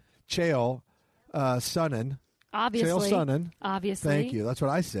 Chael? Sonnen. Obviously. Chael Sonnen. Obviously. Thank you. That's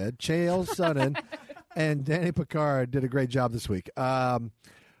what I said. Chael Sonnen and Danny Picard did a great job this week.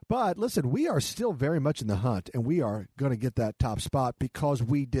 But listen, we are still very much in the hunt, and we are going to get that top spot because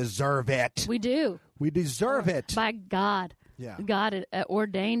we deserve it. We do. We deserve it. By God. Yeah. God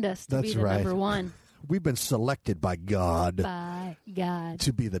ordained us to be the number one. We've been selected by God. By God.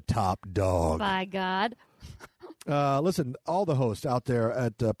 To be the top dog. By God. Listen, all the hosts out there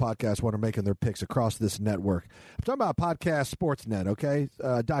at Podcast One are making their picks across this network. I'm talking about Podcast Sportsnet, okay?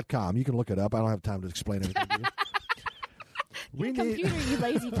 .com. You can look it up. I don't have time to explain everything to you. Computer, you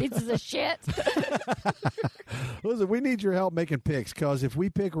lazy pieces of shit. Listen, we need your help making picks because if we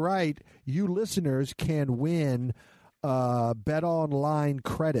pick right, you listeners can win Bet Online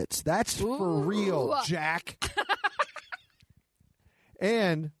credits. That's for real, Jack.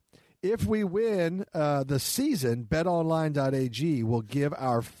 And if we win the season, betonline.ag will give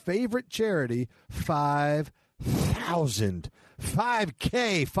our favorite charity $5,000.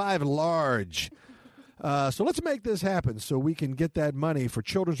 5K, 5 large. So let's make this happen so we can get that money for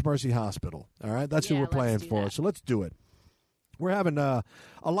Children's Mercy Hospital. All right? That's who we're playing for. So let's do it. We're having a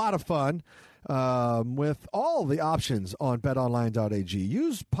lot of fun with all the options on betonline.ag.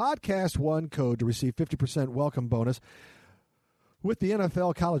 Use Podcast One code to receive 50% welcome bonus. With the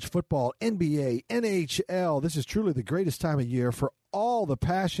NFL, college football, NBA, NHL, this is truly the greatest time of year for all the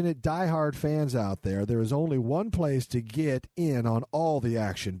passionate, diehard fans out there. There is only one place to get in on all the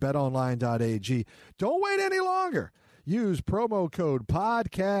action, betonline.ag. Don't wait any longer. Use promo code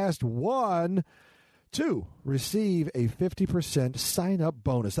PODCAST1 to receive a 50% sign-up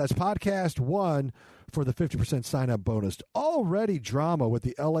bonus. That's PODCAST1 for the 50% sign-up bonus. Already drama with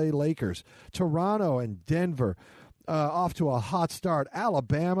the LA Lakers, Toronto, and Denver. Off to a hot start.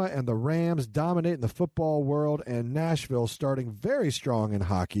 Alabama and the Rams dominating the football world, and Nashville starting very strong in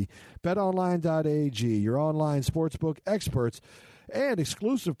hockey. BetOnline.ag, your online sportsbook experts and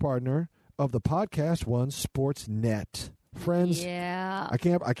exclusive partner of the Podcast One Sports Net. Friends, yeah, I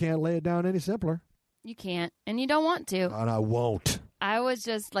can't lay it down any simpler. You can't, and you don't want to. And I won't. I was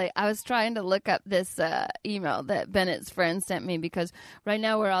trying to look up this email that Bennett's friend sent me because right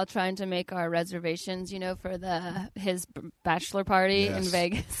now we're all trying to make our reservations, for his bachelor party in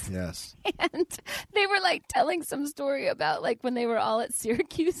Vegas. Yes. And they were telling some story about when they were all at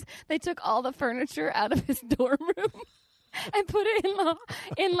Syracuse, they took all the furniture out of his dorm room and put it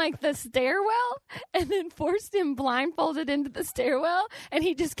in the stairwell, and then forced him blindfolded into the stairwell, and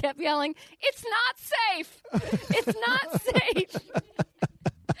he just kept yelling, "It's not safe! It's not safe!"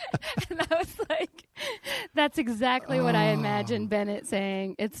 And I was like, that's exactly what I imagined Bennett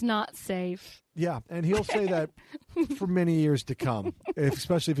saying. It's not safe. Yeah, and he'll say that for many years to come,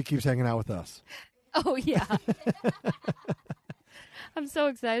 especially if he keeps hanging out with us. Oh, yeah. I'm so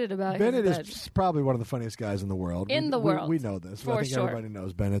excited about Bennett is probably one of the funniest guys in the world. We know this. For I think sure. Everybody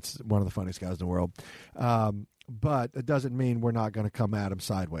knows Bennett's one of the funniest guys in the world. But it doesn't mean we're not going to come at him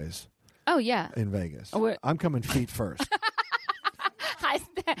sideways. Oh, yeah. In Vegas. I'm coming feet first.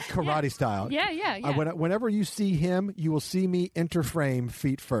 Karate style. Yeah. Whenever you see him, you will see me enter frame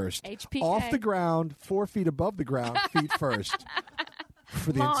feet first. HPK. Off the ground, 4 feet above the ground, feet first.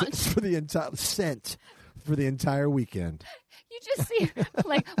 For the entire weekend. You just see,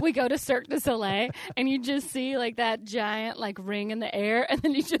 we go to Cirque du Soleil, and you just see, that giant, ring in the air, and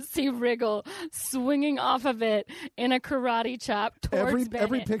then you just see Wriggle swinging off of it in a karate chop towards Bennett.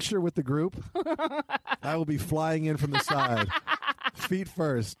 Every picture with the group, I will be flying in from the side, feet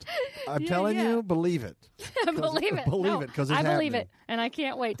first. I'm telling you, believe it. Believe it. Believe it, because it's I believe happening. it, and I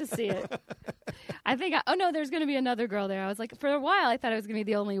can't wait to see it. I think, there's going to be another girl there. I was like, for a while, I thought I was going to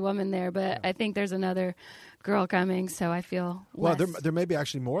be the only woman there, but I think there's another girl coming, so I feel Well, less. there may be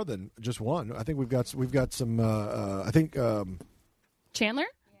actually more than just one. I think we've got some. I think Chandler?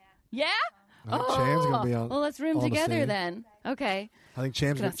 Yeah? Chan's going to be on. Well, let's room on the together scene. then. Okay. I think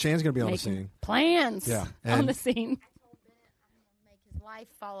Chan's going to be on the Making scene. Plans Yeah, on and- the scene. Make his life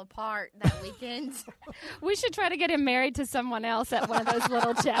fall apart that weekend. We should try to get him married to someone else at one of those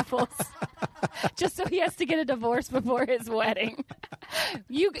little chapels, just so he has to get a divorce before his wedding.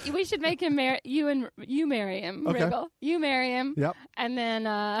 We should make him marry you marry him, Okay. Riggle. You marry him. Yep. And then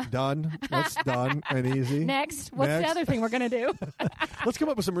Done. That's done and easy. next, what's Next. the other thing we're gonna do? Let's come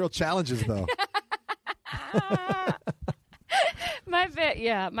up with some real challenges, though.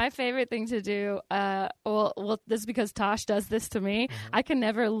 My favorite thing to do. Well, this is because Tosh does this to me. I can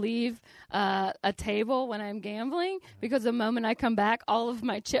never leave a table when I'm gambling because the moment I come back, all of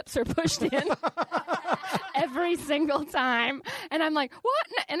my chips are pushed in every single time, and I'm like, what?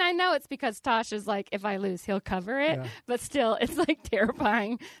 And I know it's because Tosh is like, if I lose, he'll cover it, but still, it's like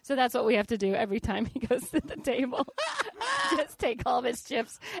terrifying. So that's what we have to do every time he goes to the table. Just take all of his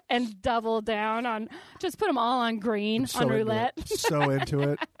chips and double down on. Just put them all on green on roulette. So into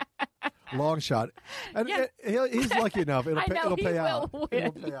it. Long shot. And he's lucky enough. It'll pay out.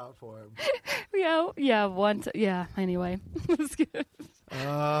 It'll pay out for him. Anyway. It was good.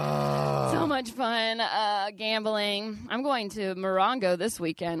 So much fun gambling. I'm going to Morongo this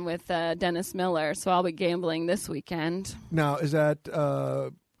weekend with Dennis Miller, so I'll be gambling this weekend. Now, is that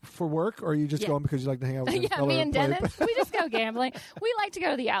for work, or are you just going because you like to hang out with Dennis Miller me and play- Dennis, we just go gambling. We like to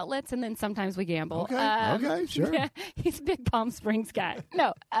go to the outlets, and then sometimes we gamble. Okay, sure. Yeah, he's a big Palm Springs guy.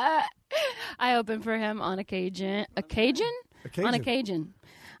 No, I open for him on occasion. On occasion.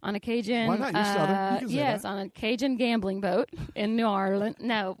 On a Cajun, Why not? You're Southern. You can say yes, that. on a Cajun gambling boat in New Orleans.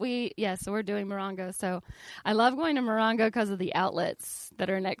 No, so we're doing Morongo. So I love going to Morongo because of the outlets that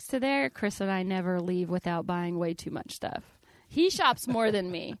are next to there. Chris and I never leave without buying way too much stuff. He shops more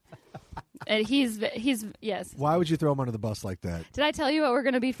than me. And he's yes. Why would you throw him under the bus like that? Did I tell you what we're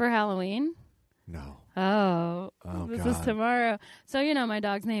going to be for Halloween? No. Oh, this is God. tomorrow. So, my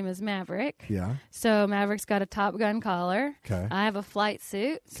dog's name is Maverick. Yeah. So Maverick's got a Top Gun collar. Okay. I have a flight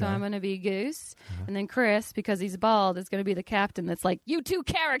suit, so Okay. I'm going to be Goose. And then Chris, because he's bald, is going to be the captain that's like, you two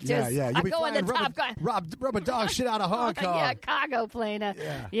characters. Yeah. I'm going to Top Gun. Rubber dog shit out of Hong Kong. Yeah, cargo plane.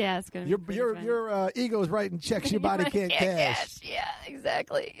 Yeah, it's going to be pretty fun. Your ego's writing checks your body can't cash. Yeah,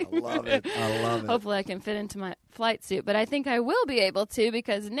 exactly. I love it. Hopefully I can fit into my flight suit, but I think I will be able to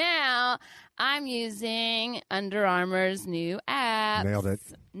because now I'm using Under Armour's new app. Nailed it.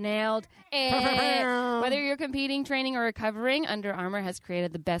 Whether you're competing, training, or recovering, Under Armour has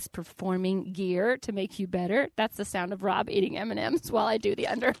created the best performing gear to make you better. That's the sound of Rob eating M&Ms while I do the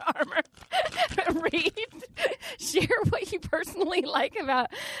Under Armour read. Share what you personally like about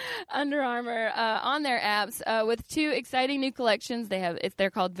Under Armour on their apps. With two exciting new collections,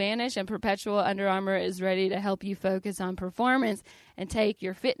 they're called Vanish and Perpetual. Under Armour is ready to help you focus on performance and take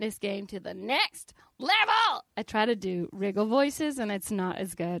your fitness game to the next level. I try to do Wriggle voices, and it's not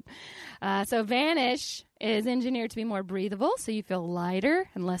as good. So Vanish is engineered to be more breathable, so you feel lighter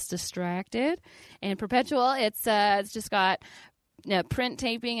and less distracted. And Perpetual, it's just got print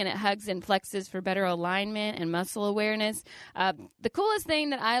taping, and it hugs and flexes for better alignment and muscle awareness. The coolest thing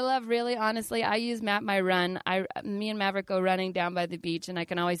that I love, really, honestly, I use Map My Run. Me and Maverick go running down by the beach, and I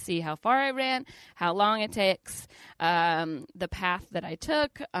can always see how far I ran, how long it takes, the path that I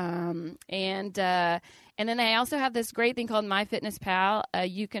took, and then I also have this great thing called MyFitnessPal.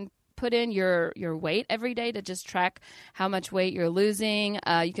 You can put in your weight every day to just track how much weight you're losing.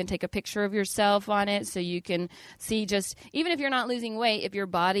 You can take a picture of yourself on it so you can see just, even if you're not losing weight, if your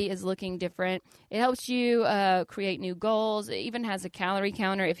body is looking different. It helps you create new goals. It even has a calorie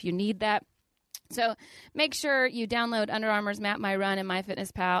counter if you need that. So make sure you download Under Armour's Map My Run and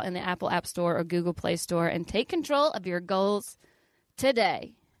MyFitnessPal in the Apple App Store or Google Play Store and take control of your goals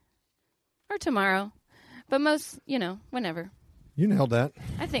today or tomorrow. But whenever. You nailed that.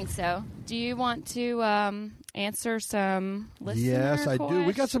 I think so. Do you want to answer some listener Yes, I do. We got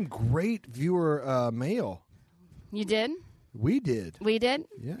questions? some great viewer mail. You did? We did. We did?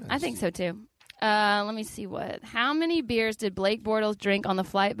 Yes. I think so, too. Let me see how many beers did Blake Bortles drink on the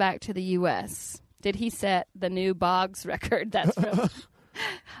flight back to the U.S.? Did he set the new Boggs record? That's from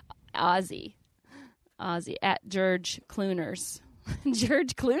Ozzy at George Clooners.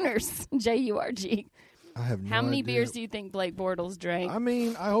 George Clooners, Jurg. I have no How many idea. beers do you think Blake Bortles drank? I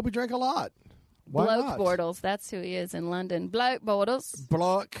mean, I hope he drank a lot. Why Bloke not? Bortles. That's who he is in London. Bloke Bortles.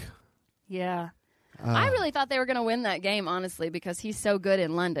 Block. Yeah. I really thought they were going to win that game, honestly, because he's so good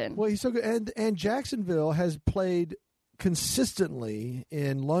in London. Well, he's so good. And Jacksonville has played consistently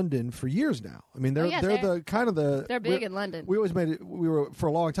in London for years now. I mean, they're They're big in London. We always made it. We were for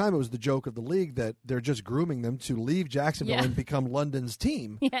a long time. It was the joke of the league that they're just grooming them to leave Jacksonville and become London's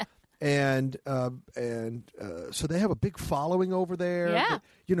team. Yeah. And so they have a big following over there. Yeah.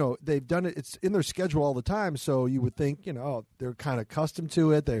 You know, they've done it. It's in their schedule all the time. So you would think, you know, they're kind of accustomed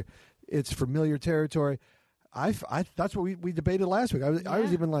to it. It's familiar territory. That's what we debated last week. I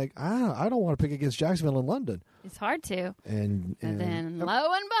was even like, I don't want to pick against Jacksonville in London. It's hard to. And then,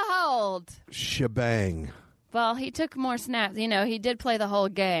 lo and behold, shebang. Well, he took more snaps. You know, he did play the whole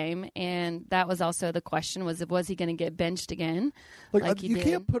game, and that was also the question: was he going to get benched again? Like you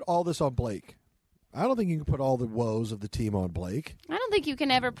can't put all this on Blake. I don't think you can put all the woes of the team on Blake. I don't think you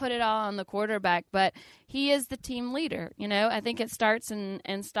can ever put it all on the quarterback, but he is the team leader. You know, I think it starts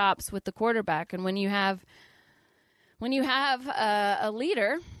and stops with the quarterback, and when you have a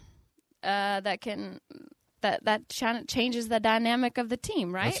leader that changes the dynamic of the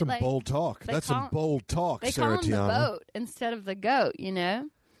team, right? That's some bold talk. Some bold talk, They Sarah call him Tiana. the boat instead of the goat, you know?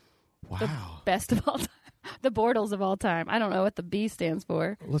 Wow. The best of all time. The Bortles of all time. I don't know what the B stands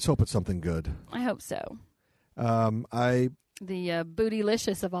for. Let's hope it's something good. I hope so. The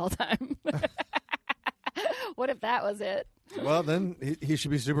bootylicious of all time. What if that was it? Well, then he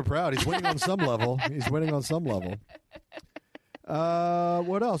should be super proud. He's winning on some level.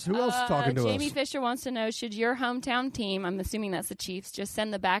 What else? Who else is talking to Jamie us? Fisher wants to know, should your hometown team, I'm assuming that's the Chiefs, just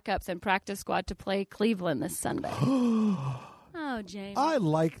send the backups and practice squad to play Cleveland this Sunday? Oh, Jamie. I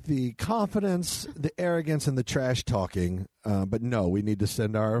like the confidence, the arrogance, and the trash talking. But no, we need to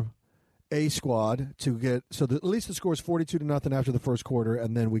send our A squad to get so that at least the score is 42-0 after the first quarter,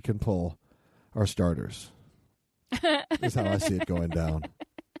 and then we can pull our starters. That's how I see it going down.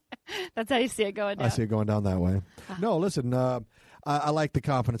 That's how you see it going down. I see it going down that way. No, listen, I like the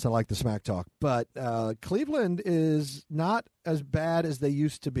confidence. I like the smack talk. But Cleveland is not as bad as they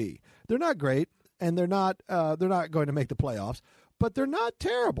used to be. They're not great, and they're not going to make the playoffs, but they're not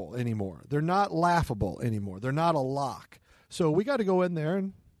terrible anymore. They're not laughable anymore. They're not a lock. So we got to go in there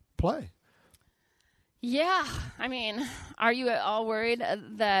and play. Yeah. I mean, are you at all worried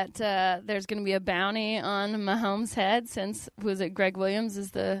that there's going to be a bounty on Mahomes' head since, was it Greg Williams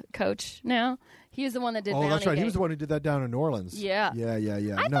is the coach now? He was the one that did bounty. Oh, that's right. Gate. He was the one who did that down in New Orleans. Yeah.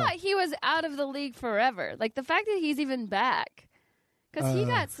 Yeah. I thought he was out of the league forever. Like, the fact that he's even back. Because he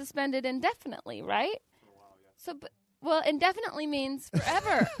got suspended indefinitely, right? So, well, indefinitely means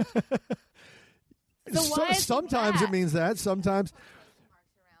forever. So why sometimes it means that. Sometimes.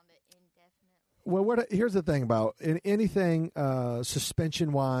 Well, here's the thing about anything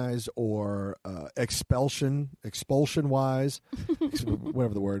suspension-wise or expulsion-wise,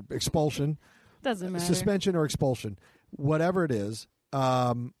 whatever the word, expulsion. Doesn't matter. Suspension or expulsion, whatever it is,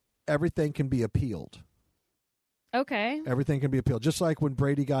 everything can be appealed. Okay. Everything can be appealed. Just like when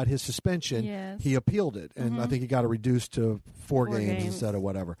Brady got his suspension, he appealed it, and I think he got it reduced to four games instead of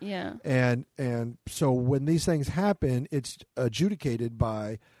whatever. Yeah. And so when these things happen, it's adjudicated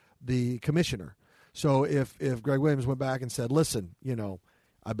by the commissioner. So if Greg Williams went back and said, listen, you know,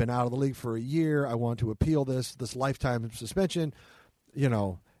 I've been out of the league for a year, I want to appeal this lifetime suspension, you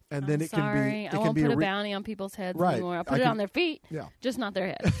know, and then it can be. I won't put a bounty on people's heads anymore. I'll put it on their feet, just not their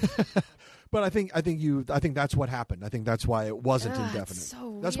head. But I think that's what happened. I think that's why it wasn't indefinite.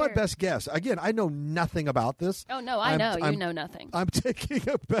 That's my best guess. Again, I know nothing about this. Oh no, I know you know nothing. I'm taking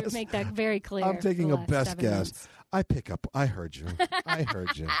a best. You make that very clear. I'm taking a best guess. Months. I heard you. I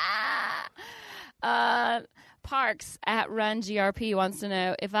heard you. Parks at Run GRP wants to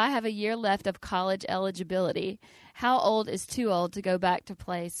know, if I have a year left of college eligibility, how old is too old to go back to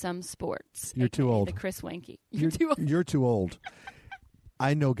play some sports? You're too old. The Chris Wanky. You're too old. You're too old.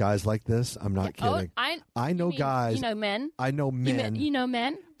 I know guys like this. I'm not kidding. I know guys. You know men. I know men. You know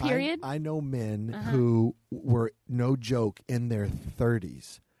men, period. I know men who were, no joke, in their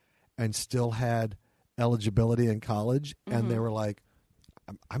 30s and still had eligibility in college, and they were like,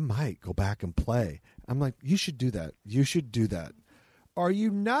 I might go back and play. I'm like, you should do that. You should do that. Are you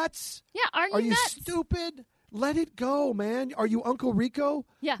nuts? Yeah, are you nuts? Stupid? Let it go, man. Are you Uncle Rico?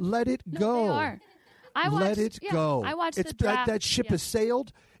 Yeah. Let it go. They are. Let it go. I watched the draft. That ship has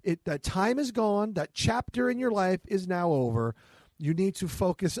sailed. That time is gone. That chapter in your life is now over. You need to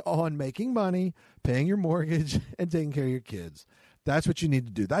focus on making money, paying your mortgage, and taking care of your kids. That's what you need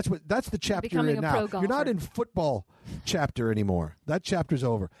to do. That's the chapter you're Becoming in a now. pro golfer. You're not in football chapter anymore. That chapter's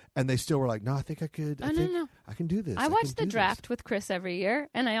over. And they still were like, no, I think I could. No. I can do this. I can watch the do draft with Chris every year,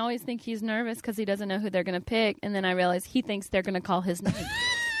 and I always think he's nervous because he doesn't know who they're going to pick. And then I realize he thinks they're going to call his name.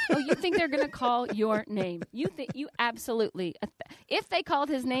 Oh, you think they're going to call your name? You absolutely. If they called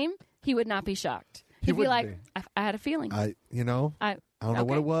his name, he would not be shocked. He'd be like, I had a feeling. I don't know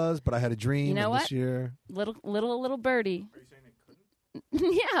what it was, but I had a dream. You know what? This year, little birdie. Are you saying they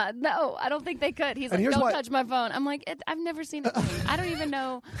couldn't? Yeah, no, I don't think they could. He's like, don't touch my phone. I'm like, I've never seen it ring. I don't even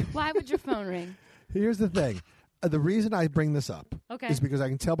know. Why would your phone ring? Here's the thing. The reason I bring this up is because I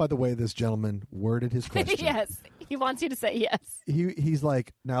can tell by the way this gentleman worded his question. Yes, he wants you to say yes. He's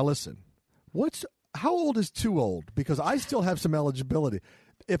like, now listen, how old is too old? Because I still have some eligibility.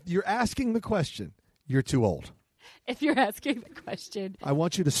 If you're asking the question, you're too old. If you're asking the question. I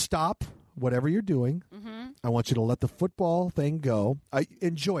want you to stop whatever you're doing. Mm-hmm. I want you to let the football thing go.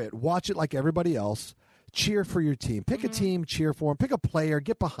 Enjoy it. Watch it like everybody else. Cheer for your team. Pick a team, cheer for them. Pick a player,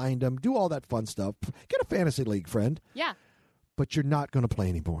 get behind them. Do all that fun stuff. Get a fantasy league friend. Yeah. But you're not going to play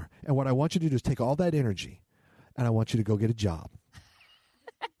anymore. And what I want you to do is take all that energy, and I want you to go get a job.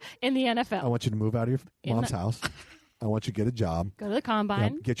 In the NFL. I want you to move out of your mom's house. I want you to get a job. Go to the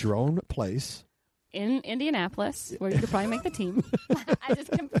combine. Get your own place. In Indianapolis, where you could probably make the team. I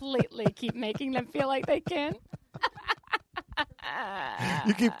just completely keep making them feel like they can.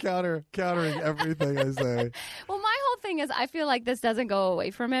 You keep countering everything I say. Well, my whole thing is I feel like this doesn't go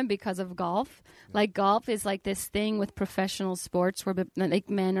away from him because of golf. Like, golf is like this thing with professional sports where like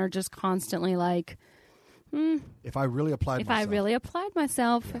men are just constantly like, if I really applied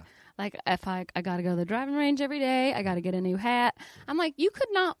myself, yeah. Like, if I got to go to the driving range every day, I got to get a new hat. I'm like, you could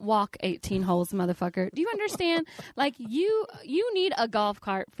not walk 18 holes, motherfucker. Do you understand? Like, you need a golf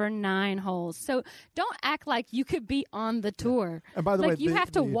cart for 9 holes. So don't act like you could be on the tour. And by the way, you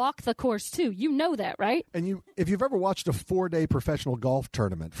have to walk the course too. You know that, right? And if you've ever watched a 4-day professional golf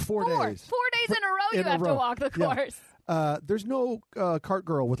tournament, 4 days. 4 days in a row you have to walk the course. Yeah. There's no cart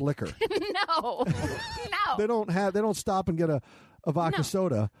girl with liquor. No. They don't stop and get a vodka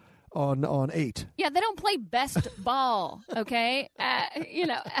soda on 8. Yeah, they don't play best ball, okay?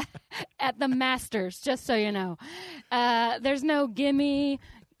 At the Masters, just so you know. There's no gimme.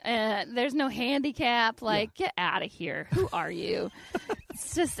 There's no handicap. Like, get out of here. Who are you?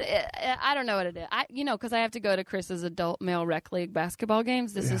 It's just, I don't know what it is. Because I have to go to Chris's adult male rec league basketball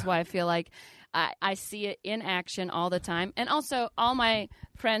games. This is why I feel like I see it in action all the time. And also, all my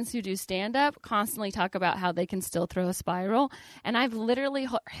friends who do stand-up constantly talk about how they can still throw a spiral. And I've literally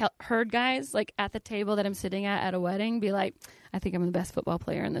heard guys, like, at the table that I'm sitting at a wedding be like, I think I'm the best football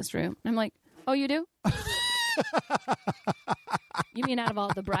player in this room. I'm like, oh, you do? You mean out of all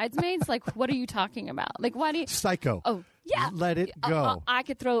the bridesmaids? Like, what are you talking about? Like, why do you... Psycho. Oh, yeah. Let it go. I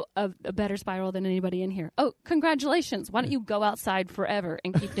could throw a better spiral than anybody in here. Oh, congratulations. Why don't you go outside forever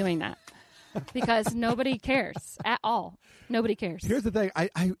and keep doing that? Because nobody cares at all. Nobody cares. Here's the thing.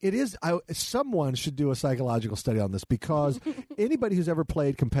 Someone should do a psychological study on this, because anybody who's ever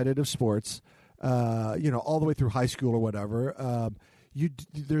played competitive sports, all the way through high school or whatever,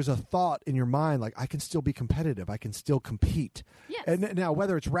 there's a thought in your mind like, I can still be competitive. I can still compete. Yes. And now,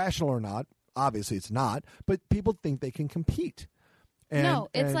 whether it's rational or not, obviously it's not, but people think they can compete. And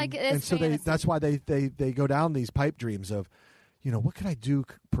that's why they go down these pipe dreams of, what could I do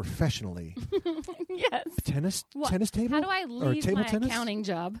professionally? Yes. Tennis table? How do I leave my tennis? accounting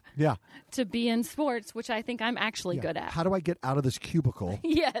job Yeah. to be in sports, which I think I'm actually good at? How do I get out of this cubicle?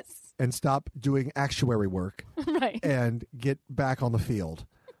 Yes. And stop doing actuary work? Right. And get back on the field?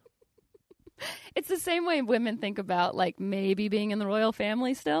 It's the same way women think about, like, maybe being in the royal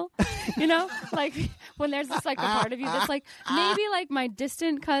family still. Like, when there's this, like, a part of you that's like, maybe, like, my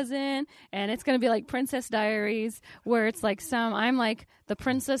distant cousin, and it's going to be like Princess Diaries, where it's like I'm like the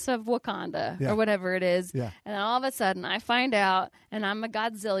princess of Wakanda or whatever it is. Yeah. And then all of a sudden I find out and I'm a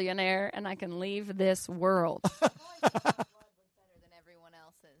godzillionaire and I can leave this world.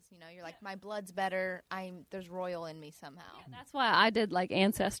 You're like, my blood's better. There's royal in me somehow. Yeah, that's why I did like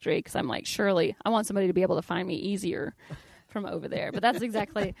Ancestry, because I'm like, surely I want somebody to be able to find me easier from over there. But that's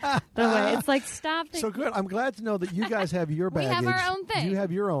exactly the way. It's like, stop. So good. I'm glad to know that you guys have your baggage. We have our own thing. You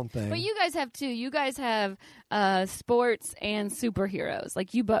have your own thing. But you guys have too. You guys have sports and superheroes.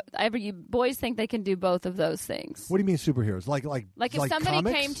 Like, you boys think they can do both of those things. What do you mean superheroes? Like if somebody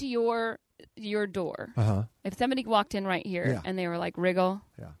comics? came to your door, if somebody walked in right here and they were like, Wriggle,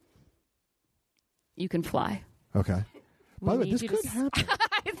 you can fly. Okay. By the way, this could happen.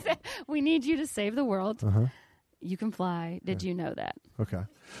 We need you to save the world. You can fly. Did you know that? Okay.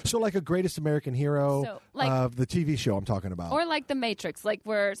 So like a Greatest American Hero of the TV show I'm talking about. Or like The Matrix, like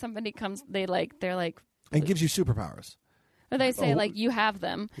where somebody comes, they're like. And gives you superpowers. Or they say like you have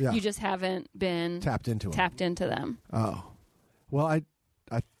them, Yeah. you just haven't been Tapped into them. Oh. Well,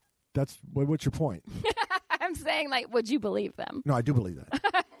 what's your point? I'm saying like, would you believe them? No, I do believe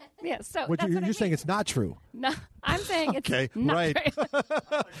that. Yeah, so You're saying it's not true. No, I'm saying it's okay, not right.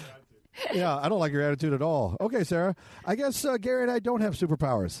 true. Yeah, I don't like your attitude at all. Okay, Sarah. I guess Gary and I don't have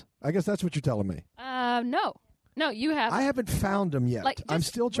superpowers. I guess that's what you're telling me. No, you have. I haven't found them yet. Like, I'm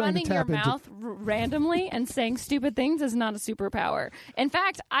still trying to tap running your into. mouth randomly and saying stupid things is not a superpower. In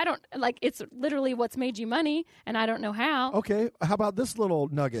fact, I don't like. It's literally what's made you money, and I don't know how. Okay, how about this little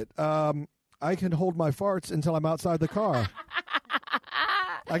nugget? I can hold my farts until I'm outside the car.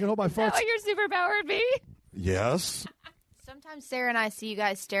 I can hold my farts. Is that what your superpower would be? Yes. Sometimes Sarah and I see you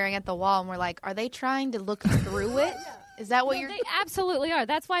guys staring at the wall, and we're like, "Are they trying to look through it? Is that what you're?" They absolutely are.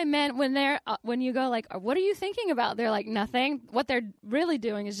 That's why men, when you go like, "What are you thinking about?" They're like, "Nothing." What they're really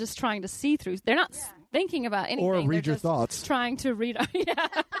doing is just trying to see through. They're not thinking about anything. Or read They're your just thoughts. Trying to read. Yeah.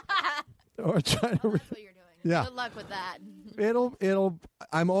 Or trying to read. That's what you're doing. Yeah. Good luck with that. It'll.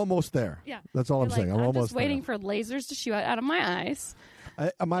 I'm almost there. Yeah. That's all I'm You're saying. like, I'm almost just waiting there. for lasers to shoot out of my eyes.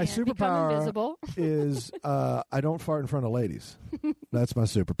 My and become superpower invisible. is I don't fart in front of ladies. That's my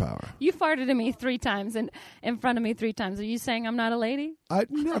superpower. You farted at me 3 times and in front of me 3 times. Are you saying I'm not a lady? I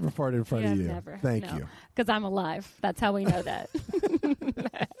never farted in front of you. Never. Thank you. Because I'm alive. That's how we know that.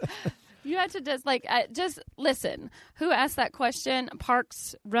 You had to just listen. Who asked that question?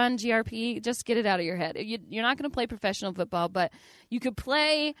 Parks, Run, GRP. Just get it out of your head. You're not going to play professional football, but you could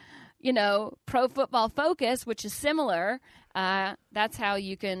play, Pro Football Focus, which is similar. That's how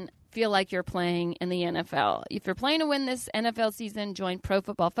you can feel like you're playing in the NFL. If you're playing to win this NFL season, join Pro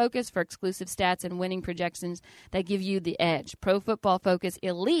Football Focus for exclusive stats and winning projections that give you the edge. Pro Football Focus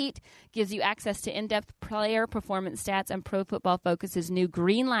Elite gives you access to in-depth player performance stats and Pro Football Focus's new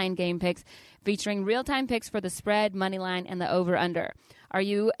Green Line game picks featuring real-time picks for the spread, money line, and the over-under. Are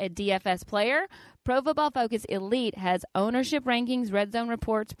you a DFS player? Pro Football Focus Elite has ownership rankings, red zone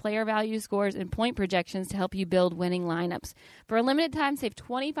reports, player value scores, and point projections to help you build winning lineups. For a limited time, save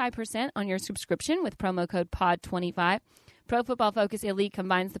 25% on your subscription with promo code POD25. Pro Football Focus Elite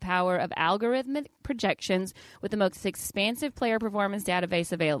combines the power of algorithmic projections with the most expansive player performance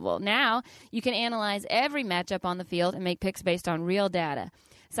database available. Now, you can analyze every matchup on the field and make picks based on real data.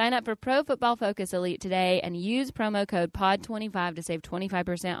 Sign up for Pro Football Focus Elite today and use promo code POD25 to save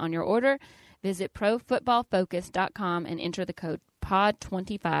 25% on your order. Visit profootballfocus.com and enter the code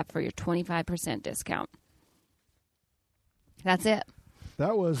POD25 for your 25% discount. That's it.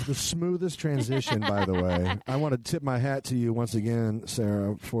 That was the smoothest transition, by the way. I want to tip my hat to you once again,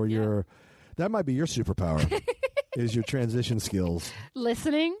 Sarah, for your... That might be your superpower, is your transition skills.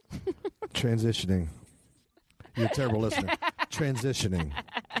 Listening? Transitioning. You're a terrible listener. Transitioning.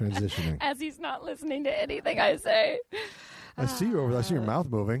 As he's not listening to anything I say. I see you over there. I see your mouth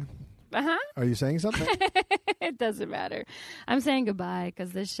moving. Uh-huh. Are you saying something? It doesn't matter. I'm saying goodbye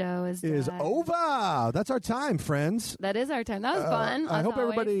because this show is over. That's our time, friends. That is our time. That was fun. I hope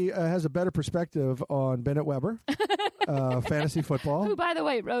everybody has a better perspective on Bennett Weber, fantasy football. Who, by the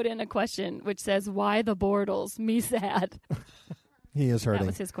way, wrote in a question which says, "Why the Bortles? Me sad." He is hurting.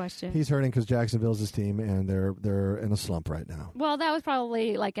 That was his question. He's hurting because Jacksonville's his team, and they're in a slump right now. Well, that was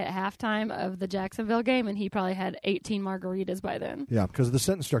probably like at halftime of the Jacksonville game, and he probably had 18 margaritas by then. Yeah, because the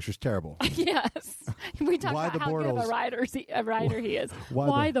sentence structure is terrible. Yes. We talked Why about the how Bortles? good of a writer he is.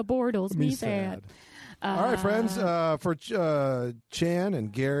 Why the Bortles? Me sad. All right, friends. For Chan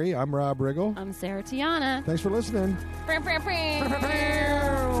and Gary, I'm Rob Riggle. I'm Sarah Tiana. Thanks for listening.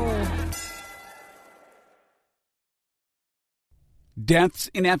 Deaths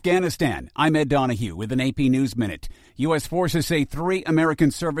in Afghanistan. I'm Ed Donahue with an AP News Minute. U.S. forces say 3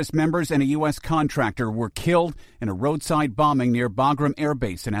 American service members and a U.S. contractor were killed in a roadside bombing near Bagram Air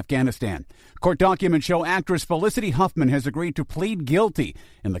Base in Afghanistan. Court documents show actress Felicity Huffman has agreed to plead guilty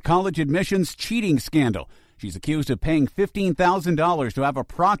in the college admissions cheating scandal. She's accused of paying $15,000 to have a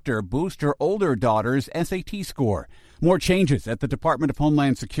proctor boost her older daughter's SAT score. More changes at the Department of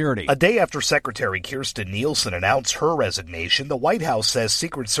Homeland Security. A day after Secretary Kirstjen Nielsen announced her resignation, the White House says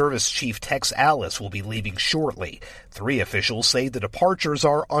Secret Service Chief Tex Alice will be leaving shortly. 3 officials say the departures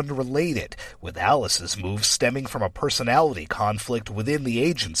are unrelated, with Alice's move stemming from a personality conflict within the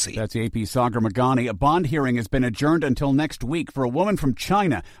agency. That's AP Sagar Magani. A bond hearing has been adjourned until next week for a woman from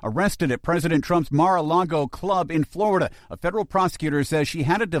China arrested at President Trump's Mar-a-Lago club in Florida. A federal prosecutor says she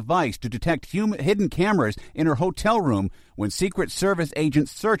had a device to detect hidden cameras in her hotel room room when Secret Service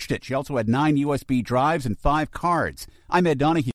agents searched it. She also had 9 USB drives and 5 cards. I'm Ed Donahue.